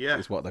sex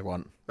is what they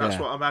want. That's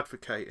what I'm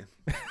advocating.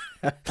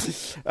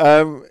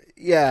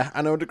 Yeah,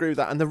 and I would agree with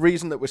that. And the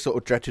reason that we're sort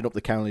of dredging up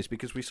the Cowleys is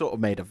because we sort of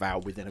made a vow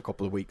within a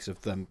couple of weeks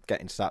of them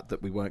getting sacked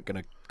that we weren't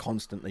going to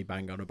constantly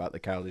bang on about the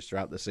Cowleys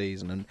throughout the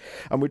season,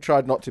 and we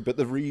tried not to. But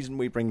the reason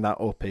we bring that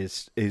up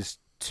is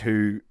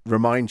to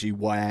remind you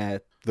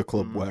where the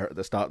club were at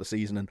the start of the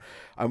season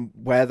and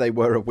where they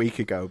were a week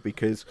ago,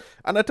 because,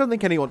 and I don't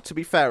think anyone, to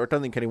be fair, I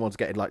don't think anyone's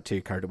getting like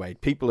too carried away.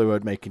 People who are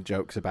making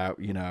jokes about,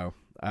 they're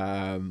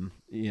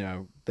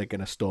going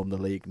to storm the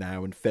league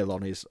now, and Phil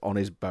on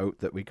his boat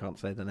that we can't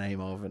say the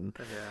name of,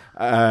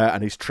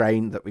 and his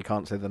train that we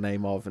can't say the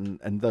name of,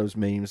 and those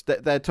memes,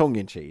 they're tongue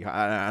in cheek,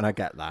 and I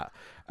get that.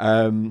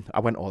 I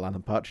went all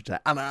Alan Partridge there,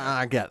 and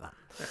I get that.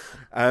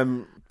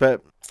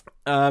 But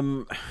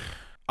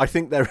I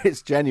think there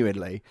is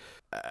genuinely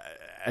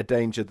a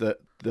danger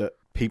that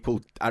people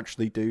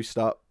actually do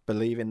start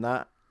believing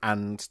that,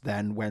 and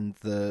then when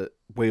the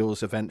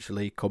wheels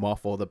eventually come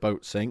off or the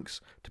boat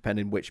sinks,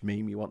 depending which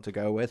meme you want to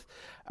go with,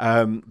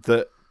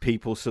 that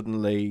people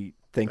suddenly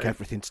think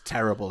everything's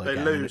terrible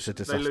again. And it's a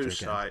disaster. They lose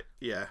sight.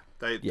 Yeah,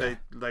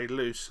 they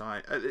lose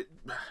sight.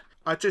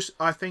 I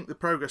think the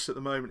progress at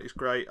the moment is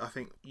great. I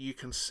think you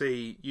can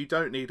see, you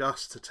don't need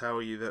us to tell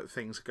you that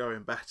things are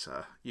going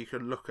better. You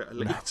can look at a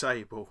league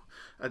table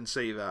and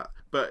see that.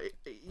 But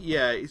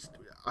yeah,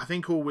 I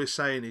think all we're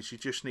saying is you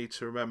just need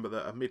to remember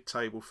that a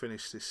mid-table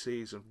finish this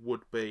season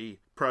would be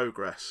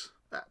progress.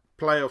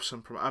 Playoffs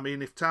and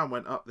if Town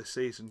went up this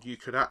season, you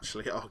could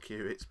actually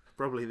argue it's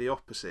probably the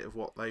opposite of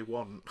what they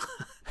want.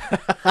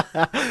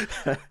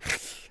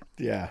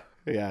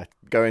 Yeah,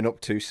 going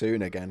up too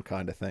soon again,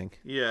 kind of thing.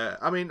 Yeah,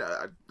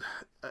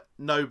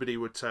 nobody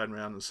would turn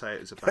around and say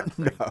it is a bad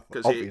thing,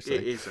 because it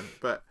isn't.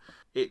 But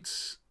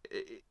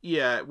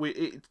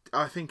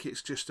I think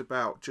it's just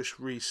about just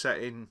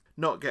resetting,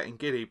 not getting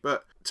giddy.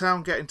 But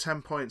Town getting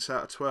 10 points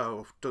out of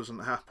 12 doesn't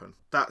happen.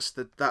 That's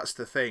the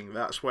thing.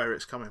 That's where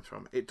it's coming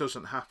from. It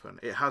doesn't happen.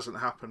 It hasn't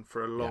happened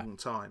for a long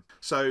time.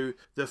 So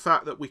the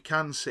fact that we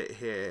can sit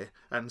here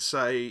and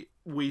say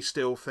we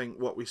still think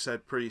what we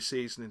said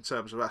pre-season in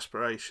terms of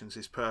aspirations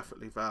is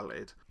perfectly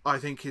valid, I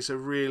think is a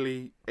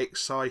really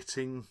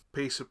exciting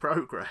piece of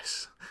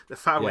progress. The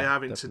fact we're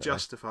having to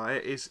justify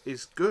it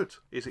is good,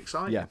 is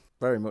exciting. Yeah,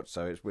 very much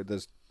so.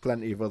 There's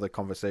plenty of other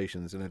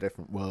conversations in a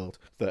different world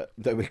that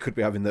we could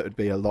be having that would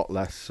be a lot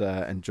less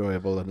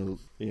enjoyable and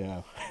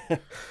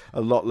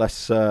a lot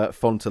less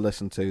fun to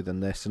listen to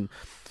than this. And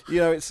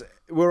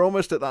we're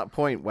almost at that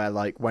point where,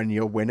 like, when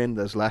you're winning,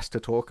 there's less to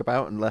talk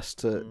about and less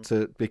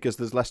to because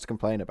there's less to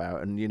complain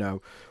about. And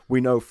we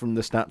know from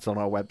the stats on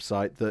our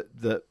website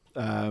that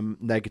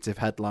negative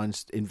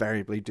headlines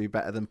invariably do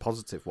better than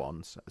positive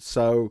ones.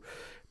 So,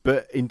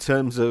 but in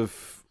terms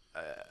of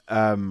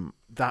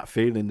that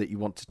feeling that you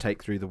want to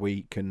take through the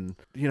week, and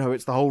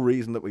it's the whole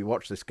reason that we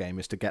watch this game,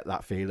 is to get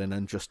that feeling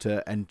and just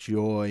to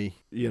enjoy,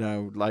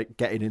 like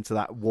getting into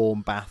that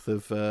warm bath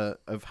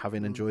of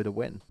having enjoyed a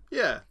win.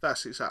 Yeah,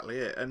 that's exactly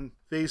it. And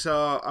these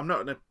are, I'm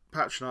not going to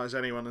patronise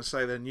anyone and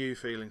say they're new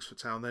feelings for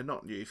Town. They're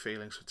not new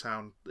feelings for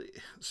Town.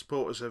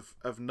 Supporters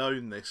have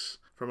known this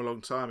from a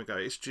long time ago.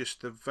 It's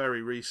just the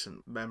very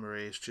recent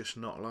memory is just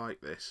not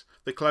like this.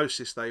 The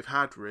closest they've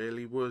had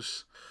really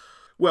was,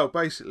 well,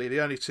 basically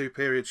the only two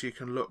periods you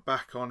can look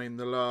back on in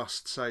the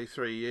last, say,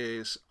 3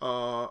 years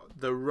are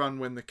the run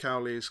when the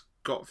Cowleys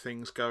got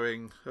things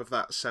going of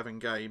that 7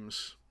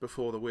 games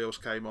before the wheels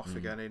came off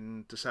again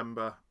in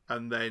December,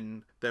 and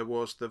then there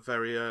was the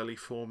very early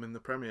form in the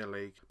Premier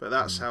League. But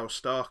that's how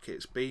stark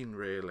it's been,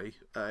 really,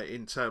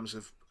 in terms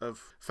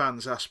of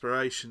fans'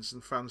 aspirations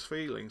and fans'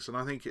 feelings. And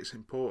I think it's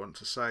important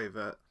to say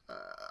that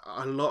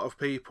a lot of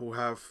people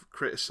have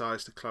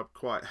criticised the club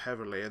quite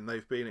heavily, and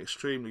they've been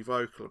extremely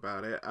vocal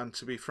about it, and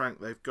to be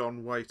frank, they've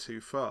gone way too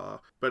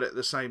far. But at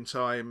the same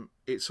time,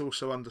 it's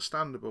also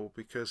understandable,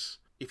 because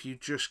if you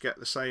just get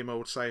the same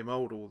old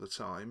all the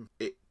time,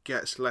 it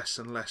gets less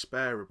and less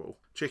bearable.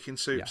 Chicken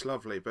soup's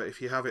lovely, but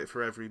if you have it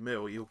for every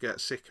meal, you'll get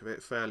sick of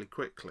it fairly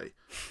quickly.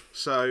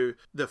 So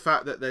the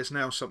fact that there's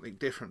now something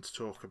different to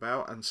talk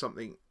about and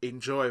something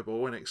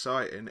enjoyable and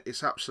exciting,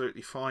 it's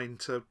absolutely fine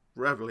to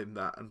revel in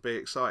that and be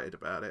excited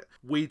about it.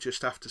 We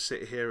just have to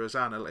sit here as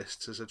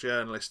analysts, as a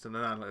journalist and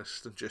an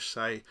analyst, and just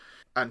say,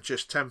 and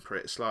just temper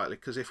it slightly,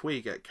 because if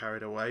we get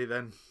carried away,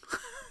 then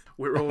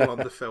we're all on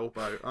the Phil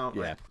boat, aren't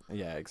we?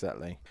 Yeah,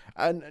 exactly.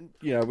 And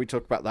we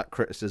talk about that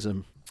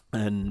criticism,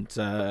 and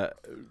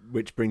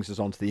which brings us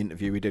on to the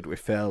interview we did with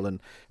Phil, and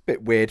a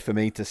bit weird for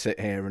me to sit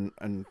here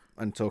and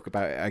talk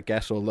about it, I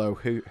guess, although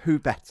who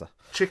better?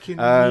 Chicken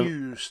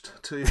mused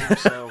to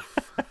himself.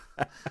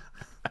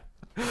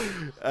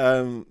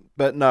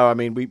 But no, I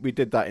mean, we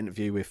did that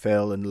interview with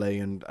Phil and Lee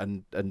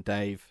and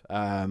Dave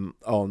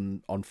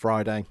on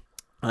Friday.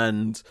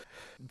 And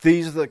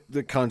these are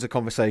the kinds of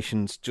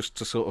conversations, just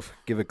to sort of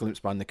give a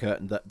glimpse behind the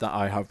curtain, that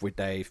I have with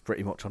Dave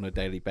pretty much on a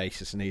daily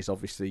basis. And he's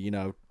obviously,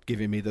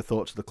 giving me the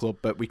thoughts of the club,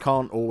 but we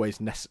can't always,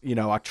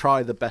 I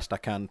try the best I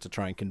can to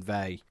try and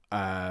convey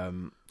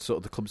sort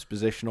of the club's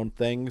position on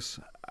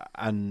things.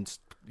 And,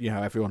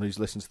 everyone who's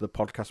listened to the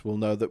podcast will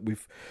know that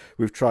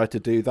we've tried to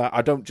do that.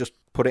 I don't just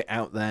put it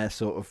out there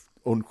sort of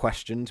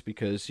unquestioned,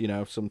 because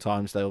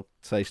sometimes they'll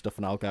say stuff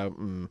and I'll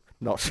go,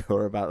 not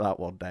sure about that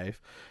one,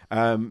 Dave.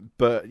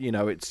 But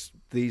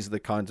these are the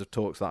kinds of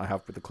talks that I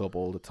have with the club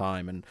all the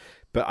time.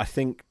 But I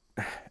think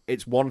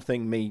it's one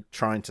thing me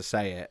trying to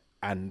say it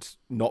and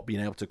not being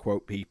able to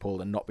quote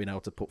people and not being able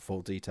to put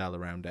full detail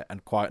around it,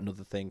 and quite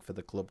another thing for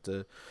the club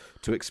to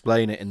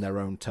explain it in their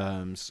own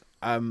terms.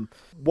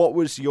 What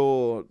was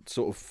your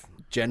sort of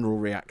overall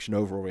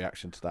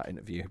reaction to that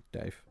interview,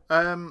 Dave?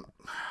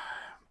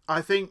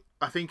 I think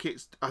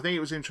it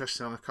was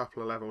interesting on a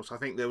couple of levels. I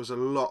think there was a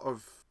lot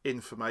of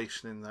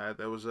information in there.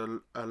 There was a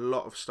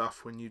lot of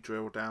stuff when you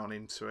drill down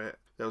into it.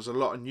 There was a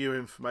lot of new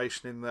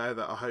information in there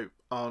that I hope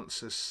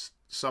answers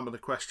some of the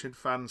question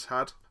fans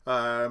had.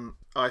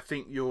 I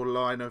think your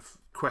line of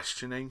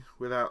questioning,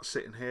 without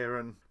sitting here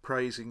and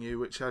praising you,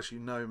 which, as you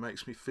know,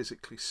 makes me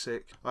physically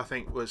sick, I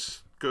think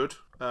was good.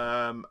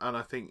 And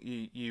I think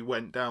you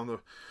went down the...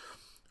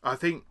 I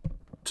think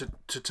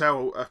to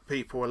tell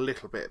people a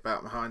little bit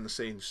about behind the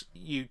scenes,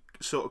 you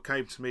sort of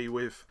came to me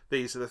with,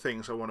 these are the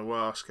things I want to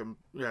ask, and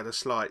we had a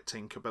slight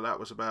tinker, but that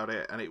was about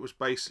it. And it was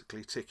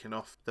basically ticking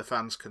off the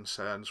fans'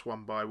 concerns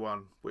one by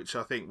one, which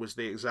I think was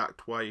the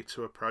exact way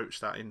to approach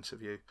that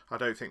interview. I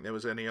don't think there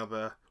was any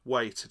other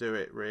way to do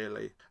it,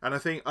 really. And I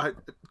think,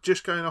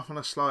 just going off on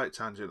a slight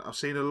tangent, I've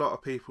seen a lot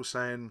of people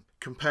saying,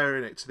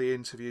 comparing it to the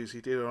interviews he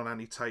did on And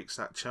He Takes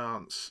That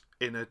Chance,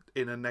 in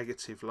a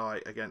negative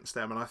light against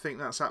them, and I think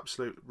that's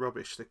absolute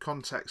rubbish. The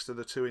context of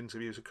the two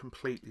interviews are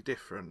completely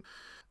different.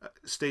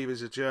 Steve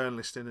is a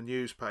journalist in a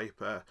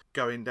newspaper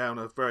going down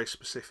a very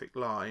specific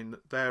line.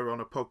 They're on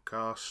a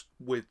podcast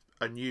with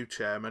a new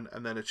chairman,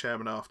 and then a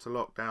chairman after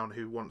lockdown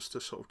who wants to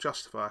sort of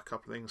justify a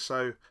couple of things.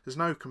 So there's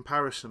no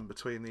comparison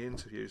between the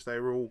interviews. They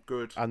were all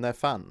good. And they're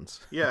fans.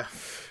 Yeah,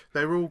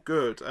 they were all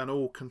good and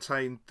all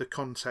contained the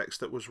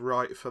context that was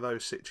right for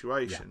those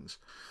situations.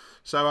 Yeah.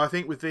 So I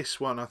think with this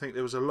one, I think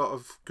there was a lot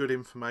of good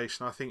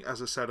information. I think,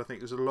 as I said, I think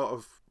there's a lot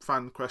of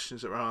fan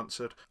questions that were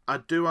answered. I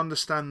do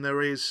understand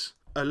there is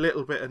a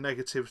little bit of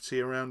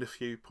negativity around a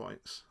few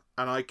points.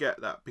 And I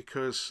get that,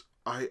 because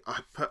I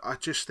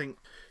just think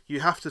you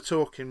have to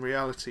talk in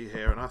reality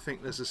here. And I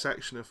think there's a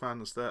section of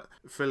fans that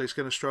Phil is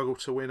going to struggle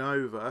to win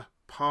over,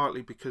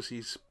 partly because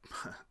he's,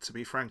 to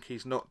be frank,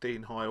 he's not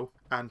Dean Hoyle,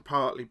 and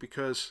partly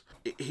because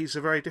he's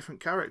a very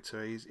different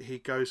character. He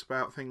goes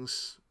about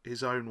things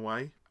his own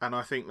way, and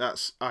I think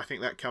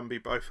that can be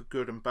both a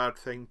good and bad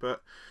thing.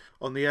 But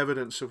on the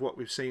evidence of what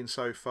we've seen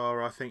so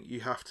far, I think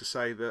you have to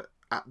say that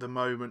at the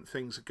moment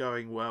things are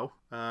going well,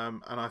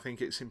 and I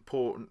think it's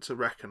important to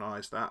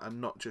recognise that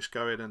and not just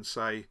go in and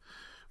say,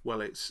 well,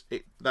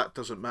 that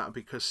doesn't matter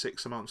because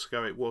 6 months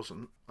ago it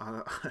wasn't.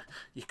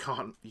 You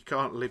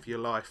can't live your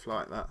life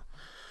like that.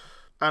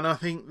 And I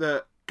think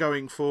that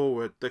going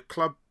forward, the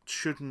club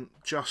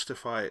shouldn't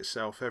justify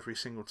itself every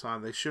single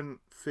time. They shouldn't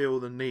feel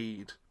the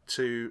need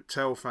to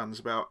tell fans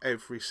about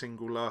every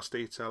single last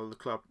detail of the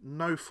club.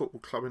 No football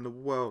club in the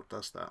world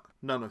does that.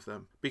 None of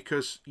them.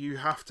 Because you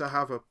have to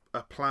have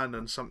a plan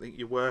and something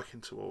you're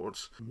working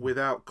towards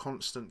without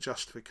constant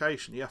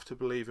justification. You have to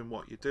believe in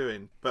what you're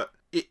doing. But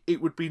it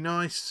would be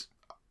nice...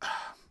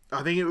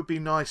 I think it would be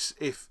nice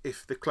if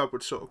the club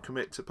would sort of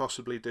commit to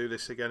possibly do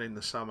this again in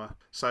the summer,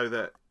 so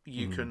that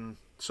you can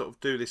sort of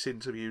do this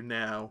interview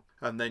now,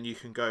 and then you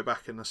can go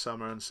back in the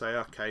summer and say,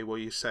 okay, well,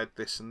 you said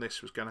this and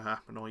this was going to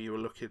happen, or you were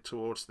looking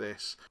towards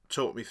this.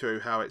 Talk me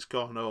through how it's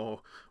gone,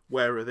 or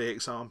where are the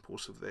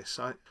examples of this?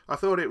 I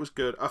thought it was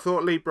good. I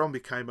thought Lee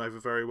Bromby came over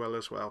very well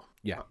as well.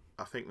 Yeah.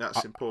 I think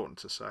that's important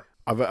to say.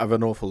 I've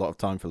an awful lot of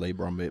time for Lee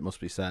Bromby, it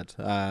must be said.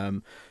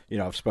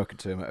 I've spoken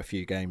to him at a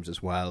few games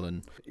as well,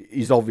 and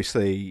he's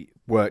obviously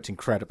worked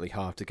incredibly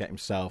hard to get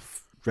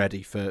himself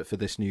ready for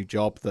this new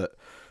job that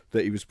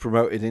he was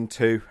promoted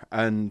into.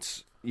 And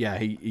yeah,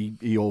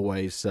 he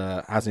always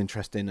has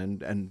interesting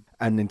and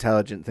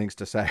intelligent things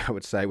to say, I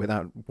would say,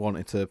 without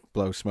wanting to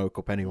blow smoke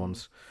up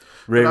anyone's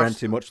rear end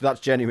too much. That's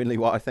genuinely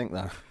what I think,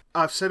 though.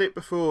 I've said it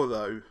before,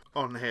 though.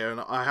 on here,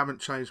 and I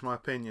haven't changed my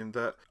opinion,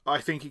 that I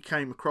think he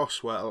came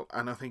across well,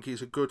 and I think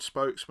he's a good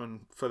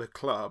spokesman for the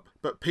club.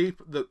 But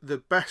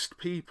the best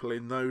people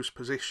in those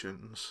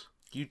positions,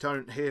 you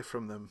don't hear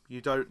from them.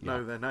 You don't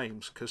know their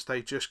names because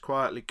they just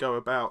quietly go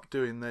about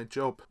doing their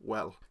job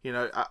well. You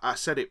know, I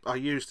said it. I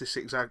used this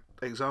exact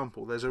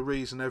example. There's a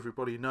reason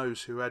everybody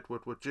knows who Ed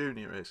Woodward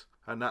Jr. is,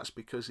 and that's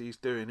because he's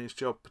doing his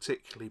job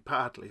particularly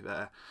badly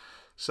there.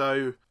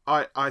 So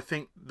I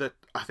think the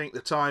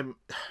time.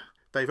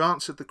 They've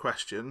answered the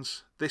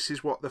questions. This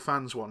is what the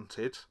fans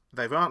wanted.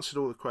 They've answered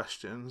all the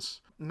questions.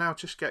 Now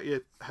just get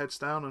your heads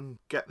down and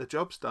get the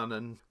jobs done.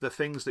 And the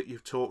things that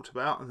you've talked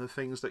about and the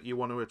things that you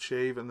want to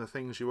achieve and the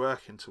things you're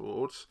working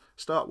towards,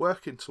 start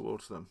working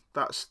towards them.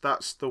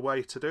 That's the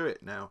way to do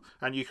it now.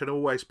 And you can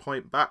always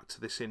point back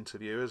to this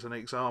interview as an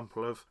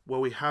example of,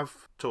 well, we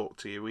have talked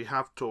to you. We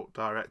have talked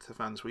direct to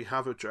fans. We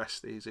have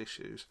addressed these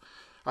issues.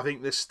 I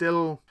think they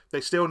still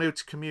need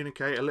to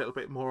communicate a little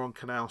bit more on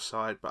Canal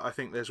side, but I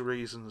think there's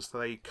reasons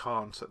they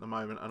can't at the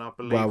moment, and I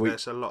believe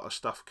there's a lot of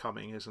stuff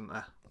coming, isn't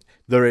there?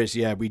 There is,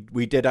 yeah.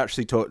 We did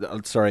actually talk.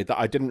 Sorry, that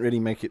I didn't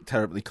really make it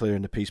terribly clear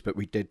in the piece, but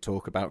we did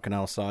talk about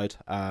Canal side.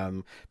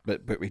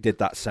 But we did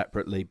that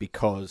separately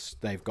because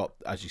they've got,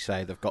 as you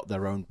say, they've got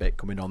their own bit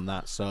coming on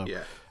that. So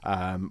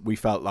we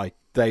felt like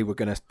they were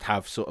going to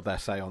have sort of their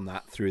say on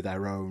that through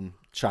their own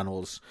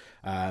channels,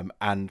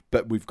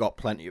 but we've got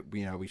plenty.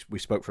 We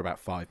spoke for about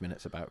 5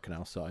 minutes about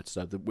Canal side,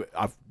 so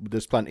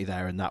there's plenty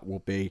there, and that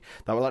will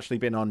actually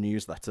be in our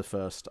newsletter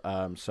first.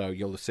 So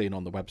you'll have seen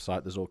on the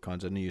website there's all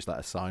kinds of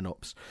newsletter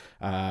sign-ups.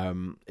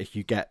 If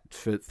you get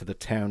for the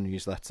town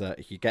newsletter,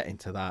 if you get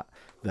into that,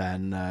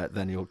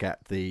 then you'll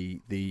get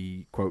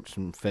the quotes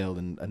from Phil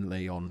and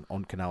Lee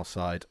on Canal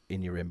side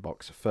in your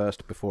inbox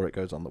first before it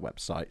goes on the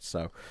website.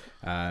 So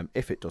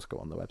if it does go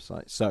on the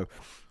website, so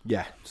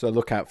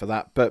look out for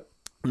that. But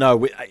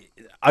no,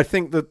 I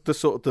think that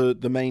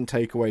the main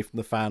takeaway from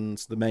the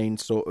fans, the main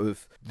sort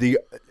of the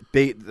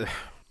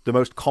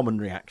most common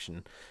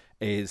reaction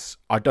is,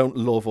 I don't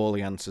love all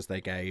the answers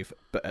they gave,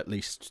 but at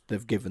least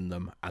they've given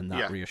them, and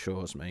that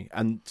reassures me.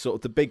 And sort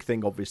of the big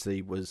thing,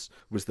 obviously, was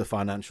the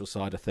financial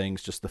side of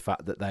things, just the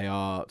fact that they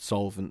are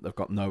solvent, they've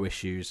got no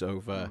issues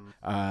over.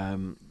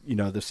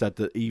 They've said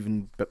that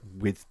even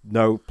with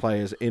no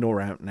players in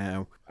or out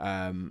now,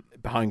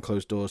 behind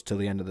closed doors till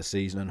the end of the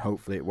season, and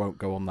hopefully it won't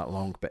go on that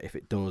long, but if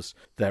it does,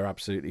 they're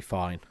absolutely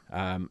fine.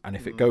 And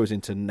if it goes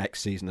into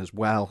next season as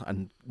well,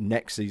 and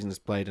next season is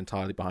played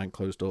entirely behind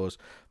closed doors,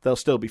 they'll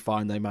still be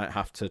fine. They might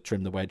have to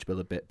trim the wage bill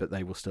a bit, but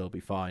they will still be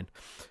fine.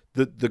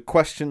 The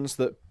questions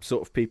that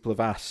sort of people have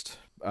asked,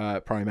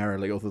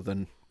 primarily, other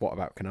than what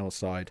about Canal's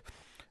side,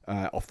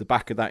 off the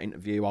back of that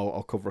interview,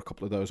 I'll cover a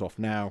couple of those off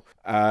now.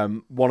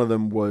 One of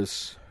them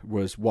was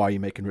why are you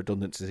making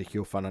redundancies if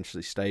you're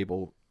financially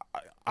stable?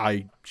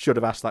 I should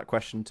have asked that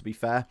question, to be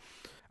fair,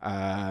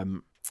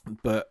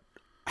 but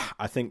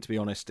I think, to be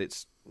honest,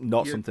 it's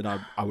not something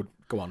I would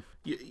go on.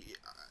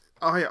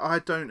 I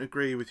don't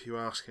agree with you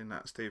asking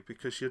that, Steve,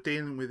 because you're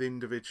dealing with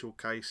individual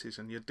cases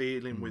and you're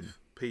dealing with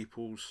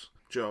people's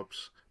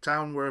jobs.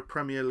 Town were a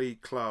Premier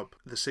League club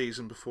the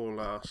season before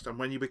last, and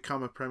when you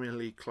become a Premier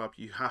League club,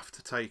 you have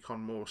to take on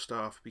more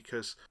staff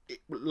because,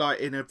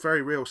 in a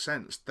very real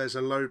sense, there's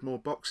a load more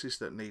boxes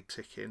that need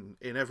ticking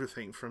in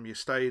everything from your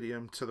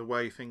stadium to the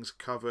way things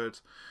are covered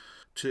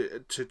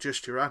to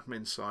just your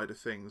admin side of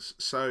things.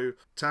 So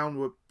Town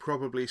were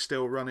probably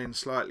still running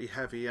slightly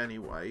heavy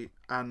anyway,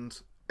 and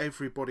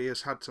everybody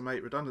has had to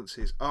make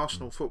redundancies.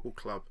 Arsenal Football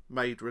Club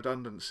made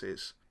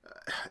redundancies.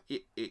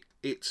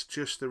 It's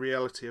just the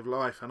reality of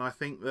life, and I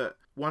think that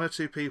one or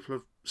two people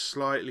have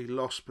slightly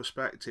lost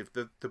perspective.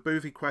 The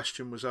Boothie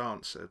question was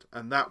answered,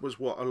 and that was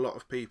what a lot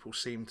of people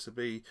seem to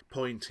be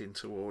pointing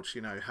towards.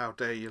 How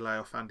dare you lay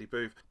off Andy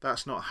Booth?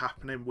 That's not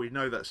happening. We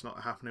know that's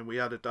not happening. We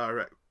had a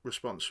direct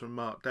response from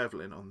Mark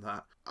Devlin on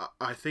that.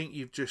 I think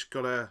you've just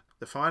got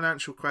the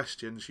financial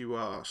questions you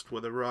asked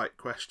were the right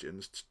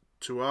questions.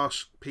 To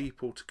ask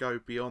people to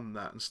go beyond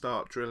that and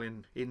start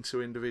drilling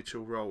into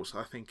individual roles,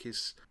 I think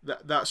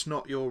that's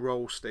not your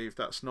role, Steve.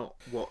 That's not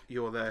what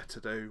you're there to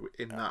do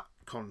in that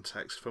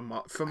context. For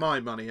my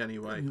money,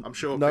 anyway. I'm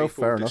sure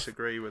people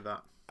disagree with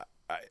that.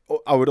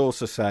 I would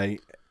also say,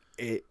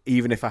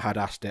 even if I had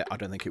asked it, I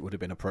don't think it would have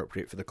been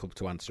appropriate for the club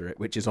to answer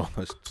it, which is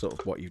almost sort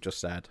of what you just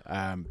said,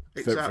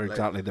 for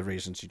exactly the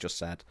reasons you just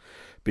said,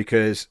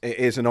 because it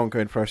is an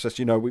ongoing process.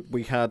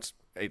 We had.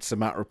 It's a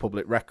matter of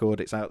public record.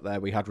 It's out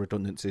there. We had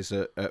redundancies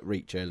at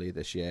Reach earlier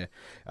this year,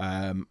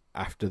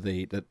 after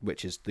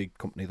which is the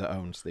company that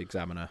owns the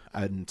Examiner,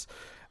 and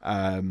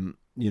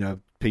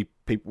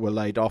people were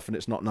laid off, and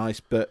it's not nice.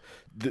 But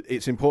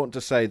it's important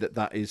to say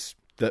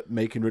that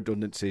making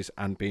redundancies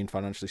and being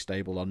financially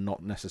stable are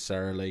not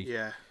necessarily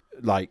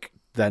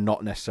they're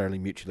not necessarily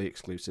mutually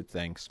exclusive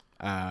things.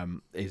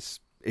 Is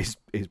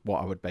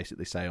what I would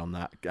basically say on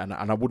that, and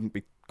I wouldn't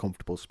be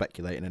comfortable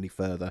speculating any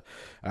further,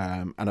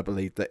 and I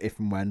believe that if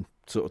and when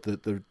sort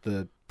of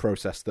the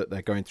process that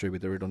they're going through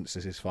with the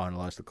redundancies is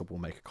finalised, the club will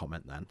make a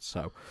comment then.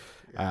 So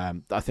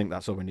I think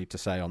that's all we need to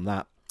say on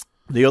that.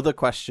 The other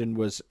question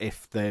was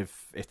if they're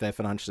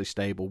financially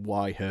stable,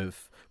 why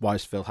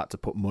has Phil had to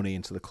put money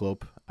into the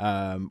club,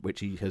 which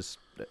he has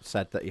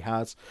said that he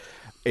has.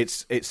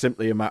 It's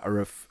simply a matter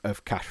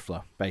of cash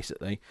flow,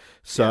 basically.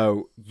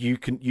 So you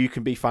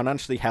can be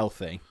financially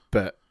healthy,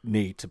 but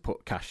need to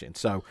put cash in.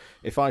 So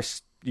if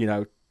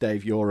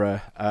Dave, you're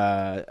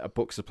a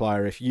book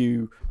supplier. If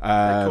you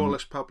they call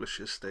us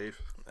publishers, Steve.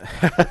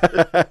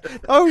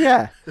 Oh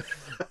yeah,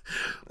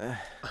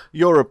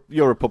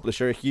 you're a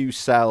publisher. If you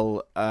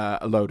sell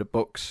a load of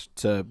books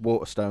to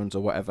Waterstones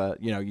or whatever,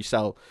 you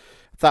sell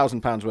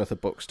 £1,000 worth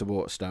of books to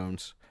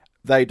Waterstones.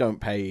 They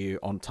don't pay you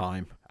on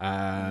time,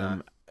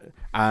 No.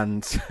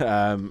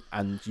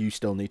 and you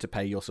still need to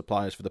pay your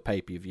suppliers for the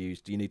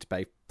pay-per-views. You need to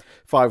pay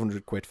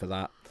 £500 for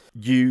that.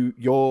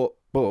 Your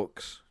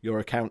books, your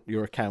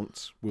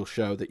accounts will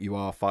show that you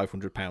are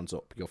 £500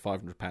 up. You're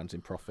 £500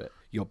 in profit.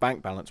 Your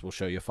bank balance will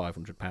show you're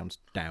 £500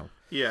 down.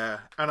 Yeah,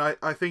 and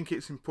I think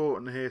it's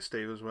important here,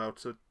 Steve, as well.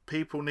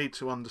 People need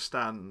to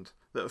understand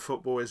that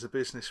football is a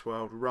business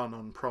world run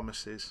on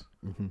promises,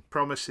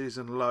 promises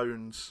and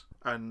loans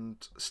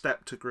and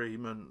stepped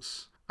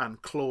agreements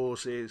and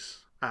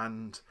clauses.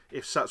 And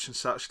if such and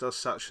such does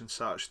such and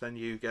such, then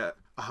you get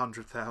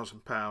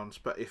 £100,000.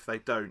 But if they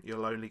don't,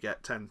 you'll only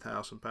get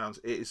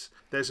 £10,000.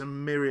 There's a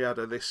myriad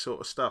of this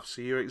sort of stuff.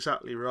 So you're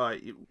exactly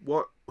right.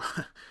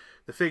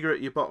 The figure at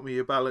your bottom of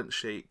your balance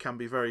sheet can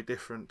be very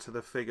different to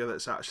the figure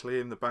that's actually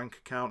in the bank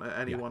account at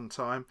any one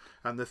time.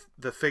 And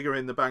the figure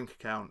in the bank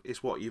account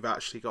is what you've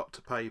actually got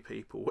to pay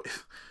people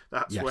with.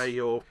 That's where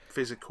your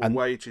physical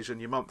wages and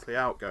your monthly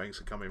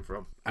outgoings are coming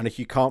from. And if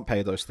you can't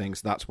pay those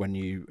things, that's when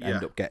you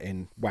end up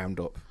getting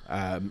wound up.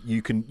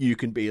 You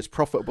can be as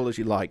profitable as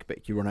you like, but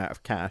if you run out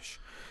of cash,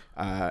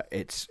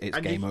 it's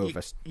game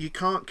over. You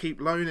can't keep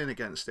loaning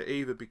against it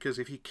either, because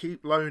if you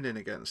keep loaning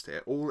against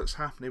it, all that's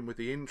happening with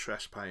the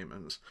interest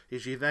payments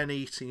is you're then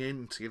eating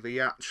into the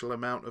actual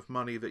amount of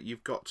money that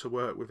you've got to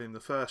work with in the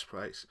first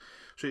place.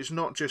 So it's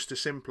not just as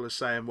simple as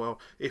saying, well,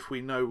 if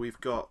we know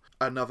we've got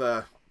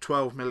another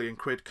 12 million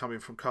quid coming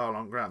from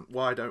Carl Grant,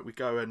 why don't we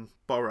go and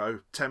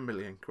borrow 10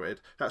 million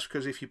quid? That's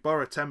because if you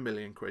borrow 10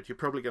 million quid, you're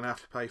probably going to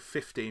have to pay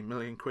 15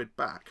 million quid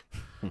back.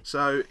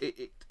 So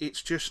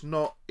it's just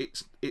not,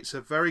 it's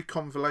a very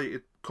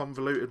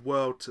convoluted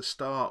world to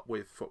start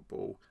with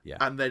football,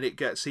 and then it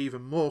gets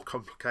even more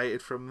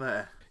complicated from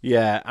there.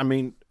 Yeah, I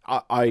mean,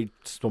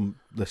 some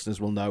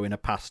listeners will know in a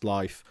past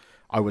life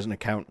I was an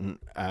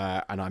accountant,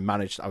 and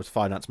I was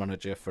finance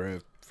manager for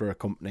a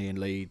company in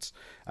Leeds.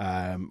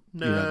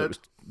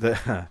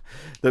 That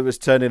was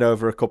turning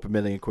over a couple of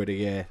million quid a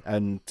year,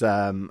 and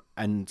I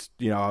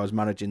was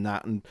managing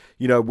that, and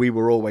we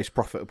were always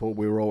profitable,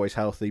 we were always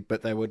healthy,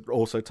 but there were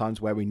also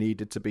times where we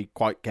needed to be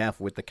quite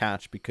careful with the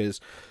cash because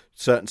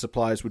certain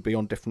suppliers would be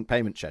on different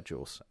payment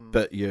schedules,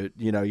 but you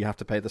have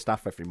to pay the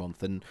staff every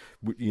month, and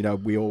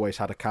we always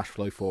had a cash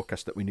flow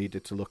forecast that we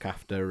needed to look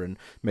after and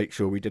make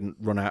sure we didn't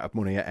run out of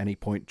money at any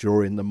point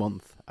during the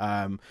month.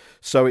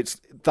 So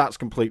that's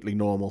completely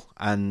normal,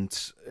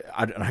 and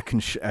I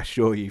can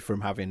assure you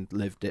from having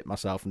lived it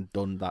myself and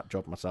done that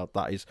job myself,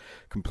 that is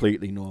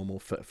completely normal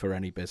for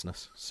any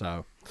business.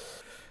 So,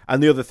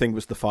 and the other thing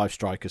was the 5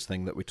 strikers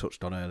thing that we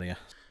touched on earlier.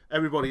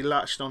 Everybody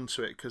latched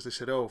onto it because they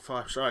said, oh,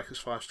 5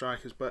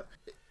 strikers, but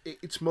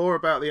it's more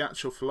about the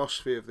actual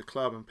philosophy of the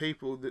club, and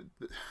people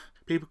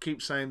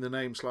keep saying the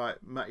names like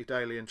Matty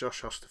Daly and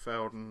Josh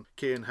Osterfeld and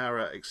Cian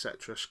Harrott,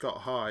 etc., Scott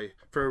High,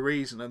 for a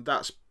reason, and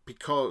that's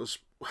because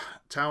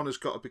Town has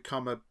got to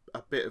become a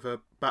bit of a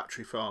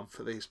battery farm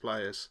for these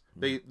players.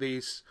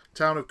 These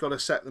Town have got to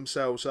set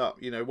themselves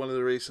up. One of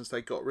the reasons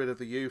they got rid of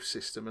the youth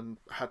system and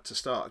had to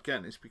start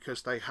again is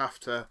because they have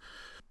to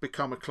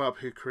become a club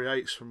who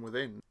creates from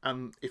within.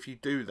 And if you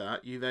do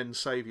that, you then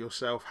save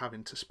yourself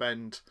having to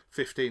spend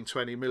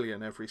 15-20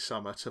 million every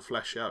summer to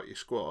flesh out your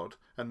squad,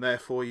 and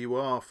therefore you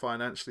are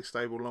financially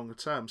stable longer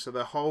term. So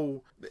the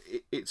whole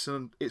it's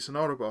an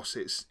Ouroboros,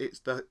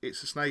 it's a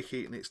snake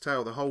eating its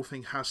tail. The whole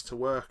thing has to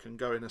work and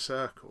go in a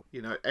circle.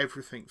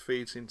 Everything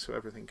feeds into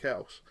everything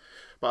else.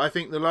 But I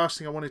think the last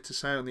thing I wanted to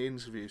say on the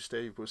interview,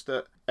 Steve, was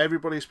that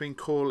everybody's been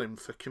calling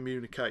for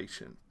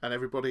communication and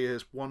everybody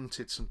has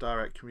wanted some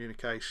direct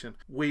communication.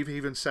 We've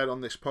even said on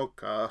this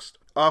podcast,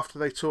 after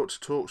they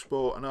talked to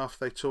TalkSport and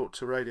after they talked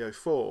to Radio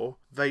 4,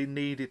 they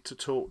needed to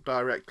talk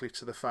directly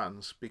to the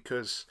fans,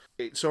 because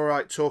it's all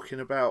right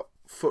talking about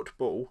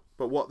football,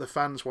 but what the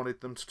fans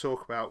wanted them to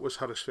talk about was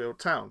Huddersfield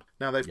Town.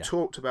 Now, they've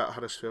talked about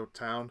Huddersfield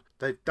Town,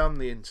 they've done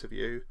the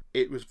interview,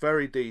 it was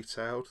very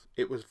detailed,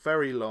 it was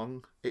very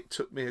long, it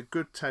took me a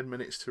good 10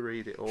 minutes to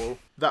read it all.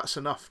 That's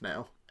enough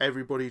now.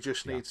 Everybody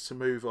just needs to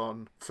move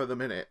on for the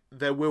minute.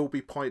 There will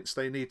be points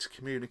they need to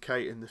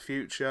communicate in the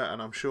future,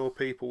 and I'm sure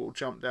people will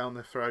jump down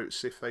their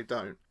throats if they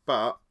don't.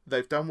 But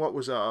they've done what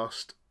was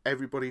asked.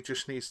 Everybody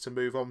just needs to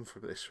move on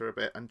from this for a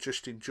bit and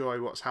just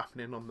enjoy what's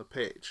happening on the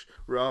pitch,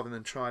 rather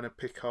than trying to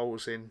pick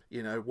holes in,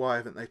 why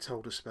haven't they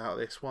told us about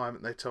this? Why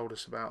haven't they told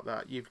us about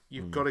that?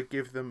 You've got to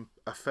give them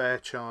a fair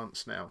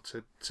chance now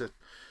to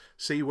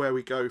see where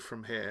we go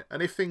from here.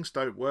 And if things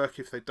don't work,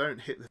 if they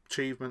don't hit the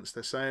achievements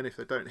they're saying, if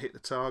they don't hit the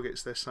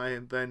targets they're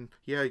saying, then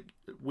yeah,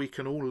 we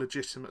can all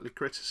legitimately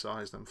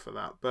criticise them for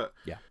that. But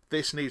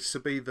this needs to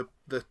be the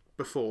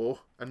before,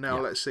 and now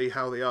let's see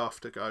how the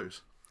after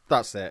goes.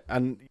 That's it,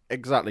 and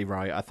exactly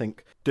right. I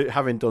think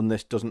having done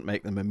this doesn't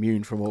make them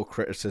immune from all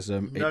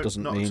criticism. No, it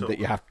doesn't mean that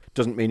you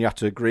have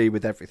to agree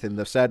with everything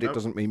they've said. It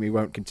doesn't mean we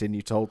won't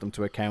continue to hold them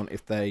to account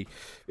if they,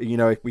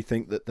 if we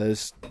think that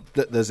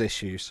there's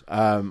issues.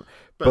 But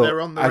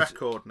they're on the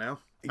record now,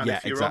 and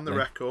if you're on exactly. the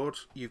record,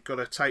 you've got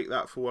to take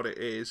that for what it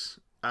is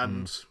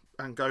and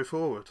go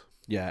forward.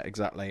 Yeah,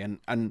 exactly,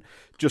 and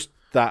just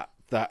that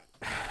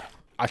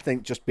I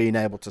think just being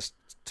able to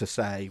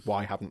say,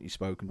 why haven't you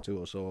spoken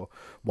to us, or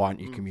why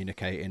aren't you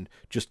communicating,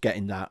 just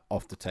getting that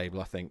off the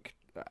table, I think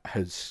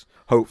has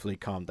hopefully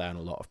calmed down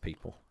a lot of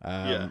people,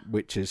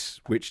 which is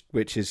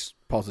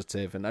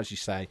positive. And as you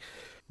say,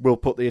 we'll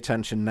put the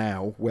attention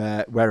now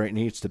where it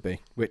needs to be,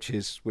 which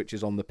is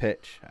on the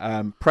pitch.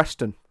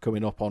 Preston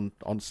coming up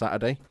on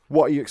Saturday.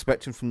 What are you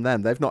expecting from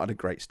them? They've not had a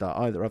great start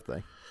either, have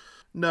they?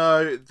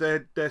 No,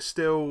 they're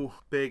still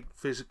big,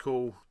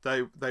 physical.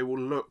 They will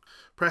look.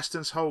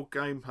 Preston's whole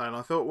game plan.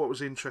 I thought what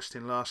was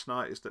interesting last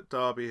night is that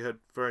Derby had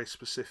very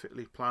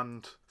specifically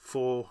planned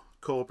for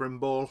Corcoran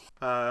ball,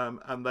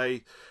 and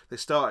they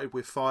started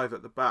with 5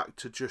 at the back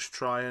to just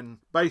try and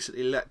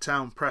basically let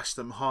Town press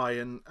them high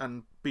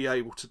and be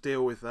able to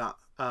deal with that.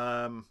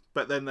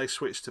 But then they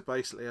switched to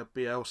basically a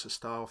Bielsa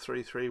style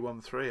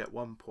 3-3-1-3 at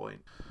one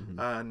point,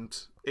 and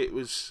it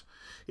was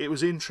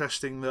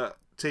interesting that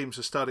teams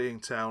are studying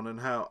Town and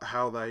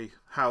how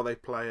they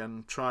play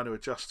and trying to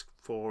adjust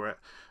for it.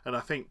 And I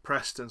think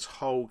Preston's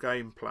whole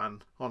game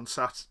plan on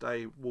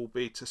Saturday will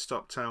be to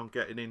stop Town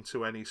getting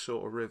into any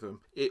sort of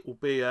rhythm. It will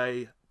be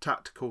a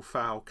tactical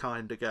foul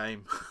kind of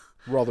game.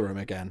 Rotherham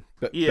again,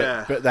 but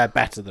they're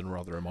better than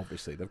Rotherham.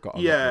 Obviously, they've got a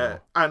lot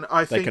more. And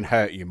I think they can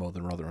hurt you more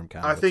than Rotherham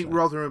can. I think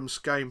Rotherham's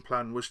game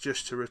plan was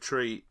just to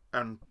retreat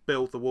and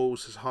build the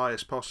walls as high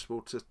as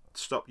possible to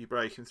stop you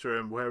breaking through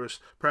them, whereas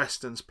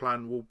Preston's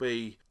plan will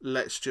be,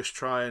 let's just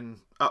try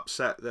and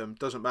upset them.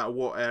 Doesn't matter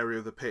what area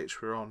of the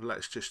pitch we're on,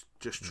 let's just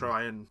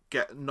try and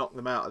knock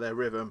them out of their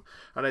rhythm,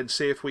 and then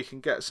see if we can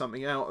get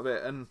something out of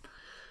it. And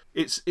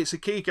it's a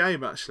key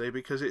game actually,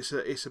 because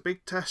it's a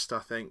big test. I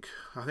think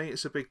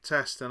it's a big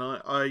test, and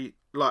I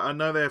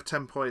know they have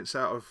 10 points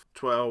out of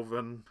 12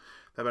 and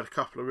they've had a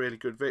couple of really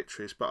good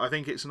victories, but I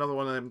think it's another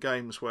one of them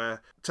games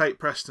where, take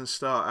Preston's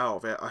start out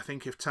of it, I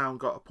think if Town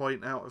got a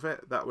point out of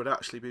it, that would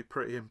actually be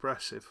pretty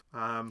impressive.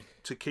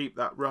 To keep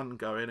that run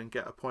going and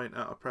get a point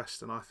out of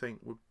Preston, I think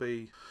would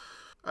be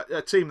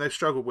a team they've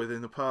struggled with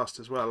in the past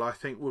as well. I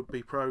think would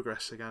be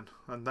progress again,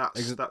 and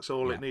that's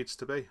all it needs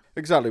to be.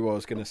 Exactly what I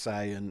was going to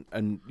say,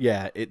 and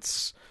yeah,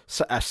 it's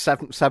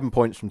 7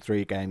 points from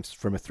 3 games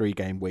from a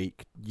 3-game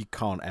week. You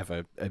can't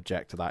ever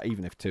object to that,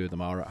 even if 2 of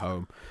them are at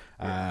home.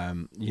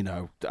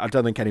 I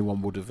don't think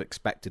anyone would have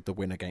expected the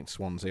win against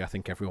Swansea. I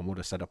think everyone would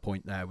have said a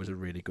point there was a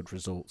really good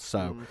result.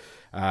 So,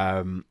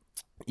 I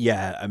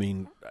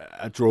mean,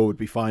 a draw would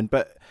be fine,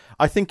 but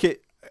I think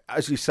it.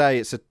 As you say,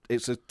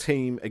 it's a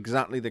team,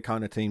 exactly the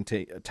kind of team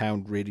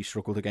Town really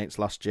struggled against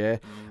last year.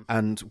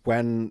 And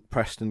when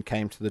Preston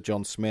came to the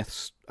John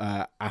Smiths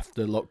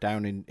after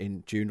lockdown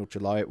in June or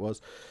July, it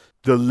was,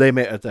 the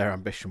limit of their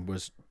ambition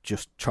was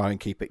just try and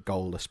keep it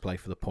goalless, play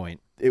for the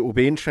point. It will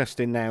be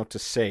interesting now to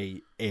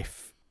see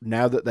if,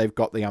 now that they've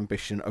got the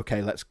ambition,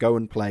 okay, let's go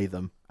and play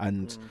them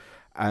and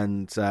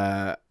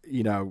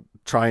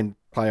try and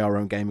play our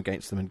own game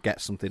against them and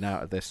get something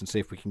out of this and see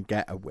if we can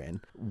get a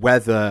win.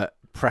 Whether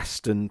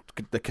Preston,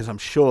 because I'm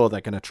sure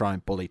they're going to try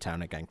and bully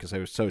Town again because they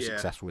were so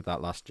successful with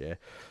that last year.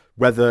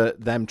 Whether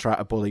them try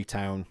to bully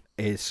Town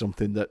is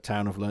something that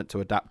Town have learnt to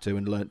adapt to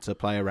and learnt to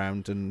play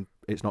around and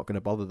it's not going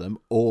to bother them,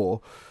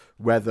 or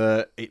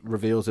whether it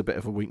reveals a bit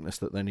of a weakness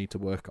that they need to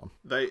work on.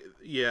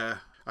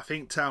 I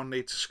think Town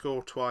need to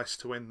score twice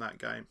to win that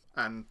game.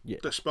 And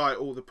despite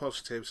all the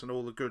positives and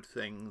all the good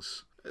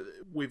things,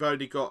 we've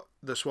only got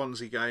the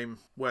Swansea game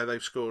where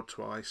they've scored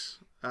twice,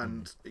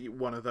 and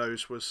one of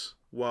those was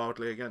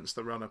wildly against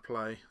the run of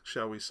play,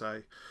 shall we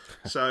say.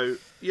 So,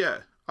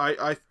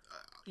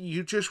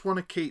 you just want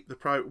to keep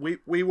the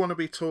we want to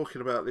be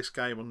talking about this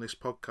game on this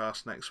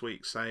podcast next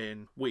week,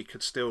 saying we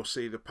could still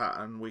see the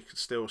pattern, we could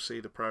still see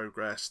the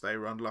progress, they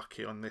were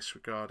unlucky on this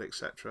regard,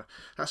 etc.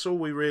 That's all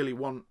we really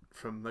want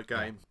from the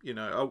game.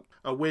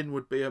 A win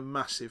would be a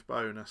massive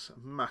bonus,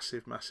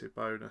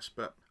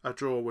 but a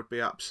draw would be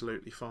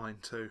absolutely fine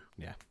too.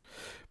 Yeah.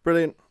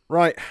 Brilliant.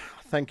 Right.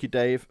 Thank you,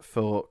 Dave,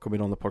 for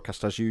coming on the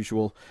podcast as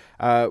usual.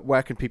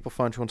 Where can people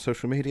find you on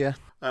social media?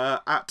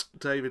 At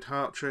David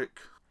Hartrick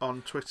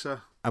on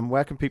Twitter. And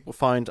where can people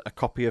find a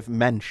copy of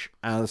Mensch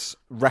as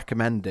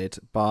recommended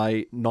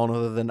by none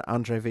other than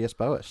Andre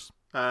Villas-Boas?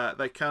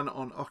 They can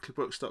on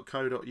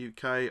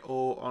octobooks.co.uk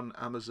or on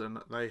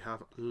Amazon. They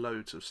have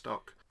loads of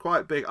stock.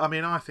 quite big. I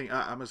mean, I think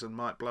at Amazon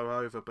might blow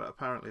over, but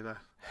apparently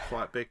they're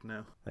quite big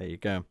now. There you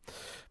go.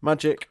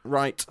 Magic,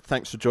 right.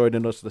 Thanks for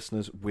joining us,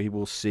 listeners. We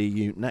will see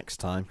you next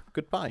time.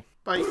 Goodbye.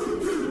 Bye.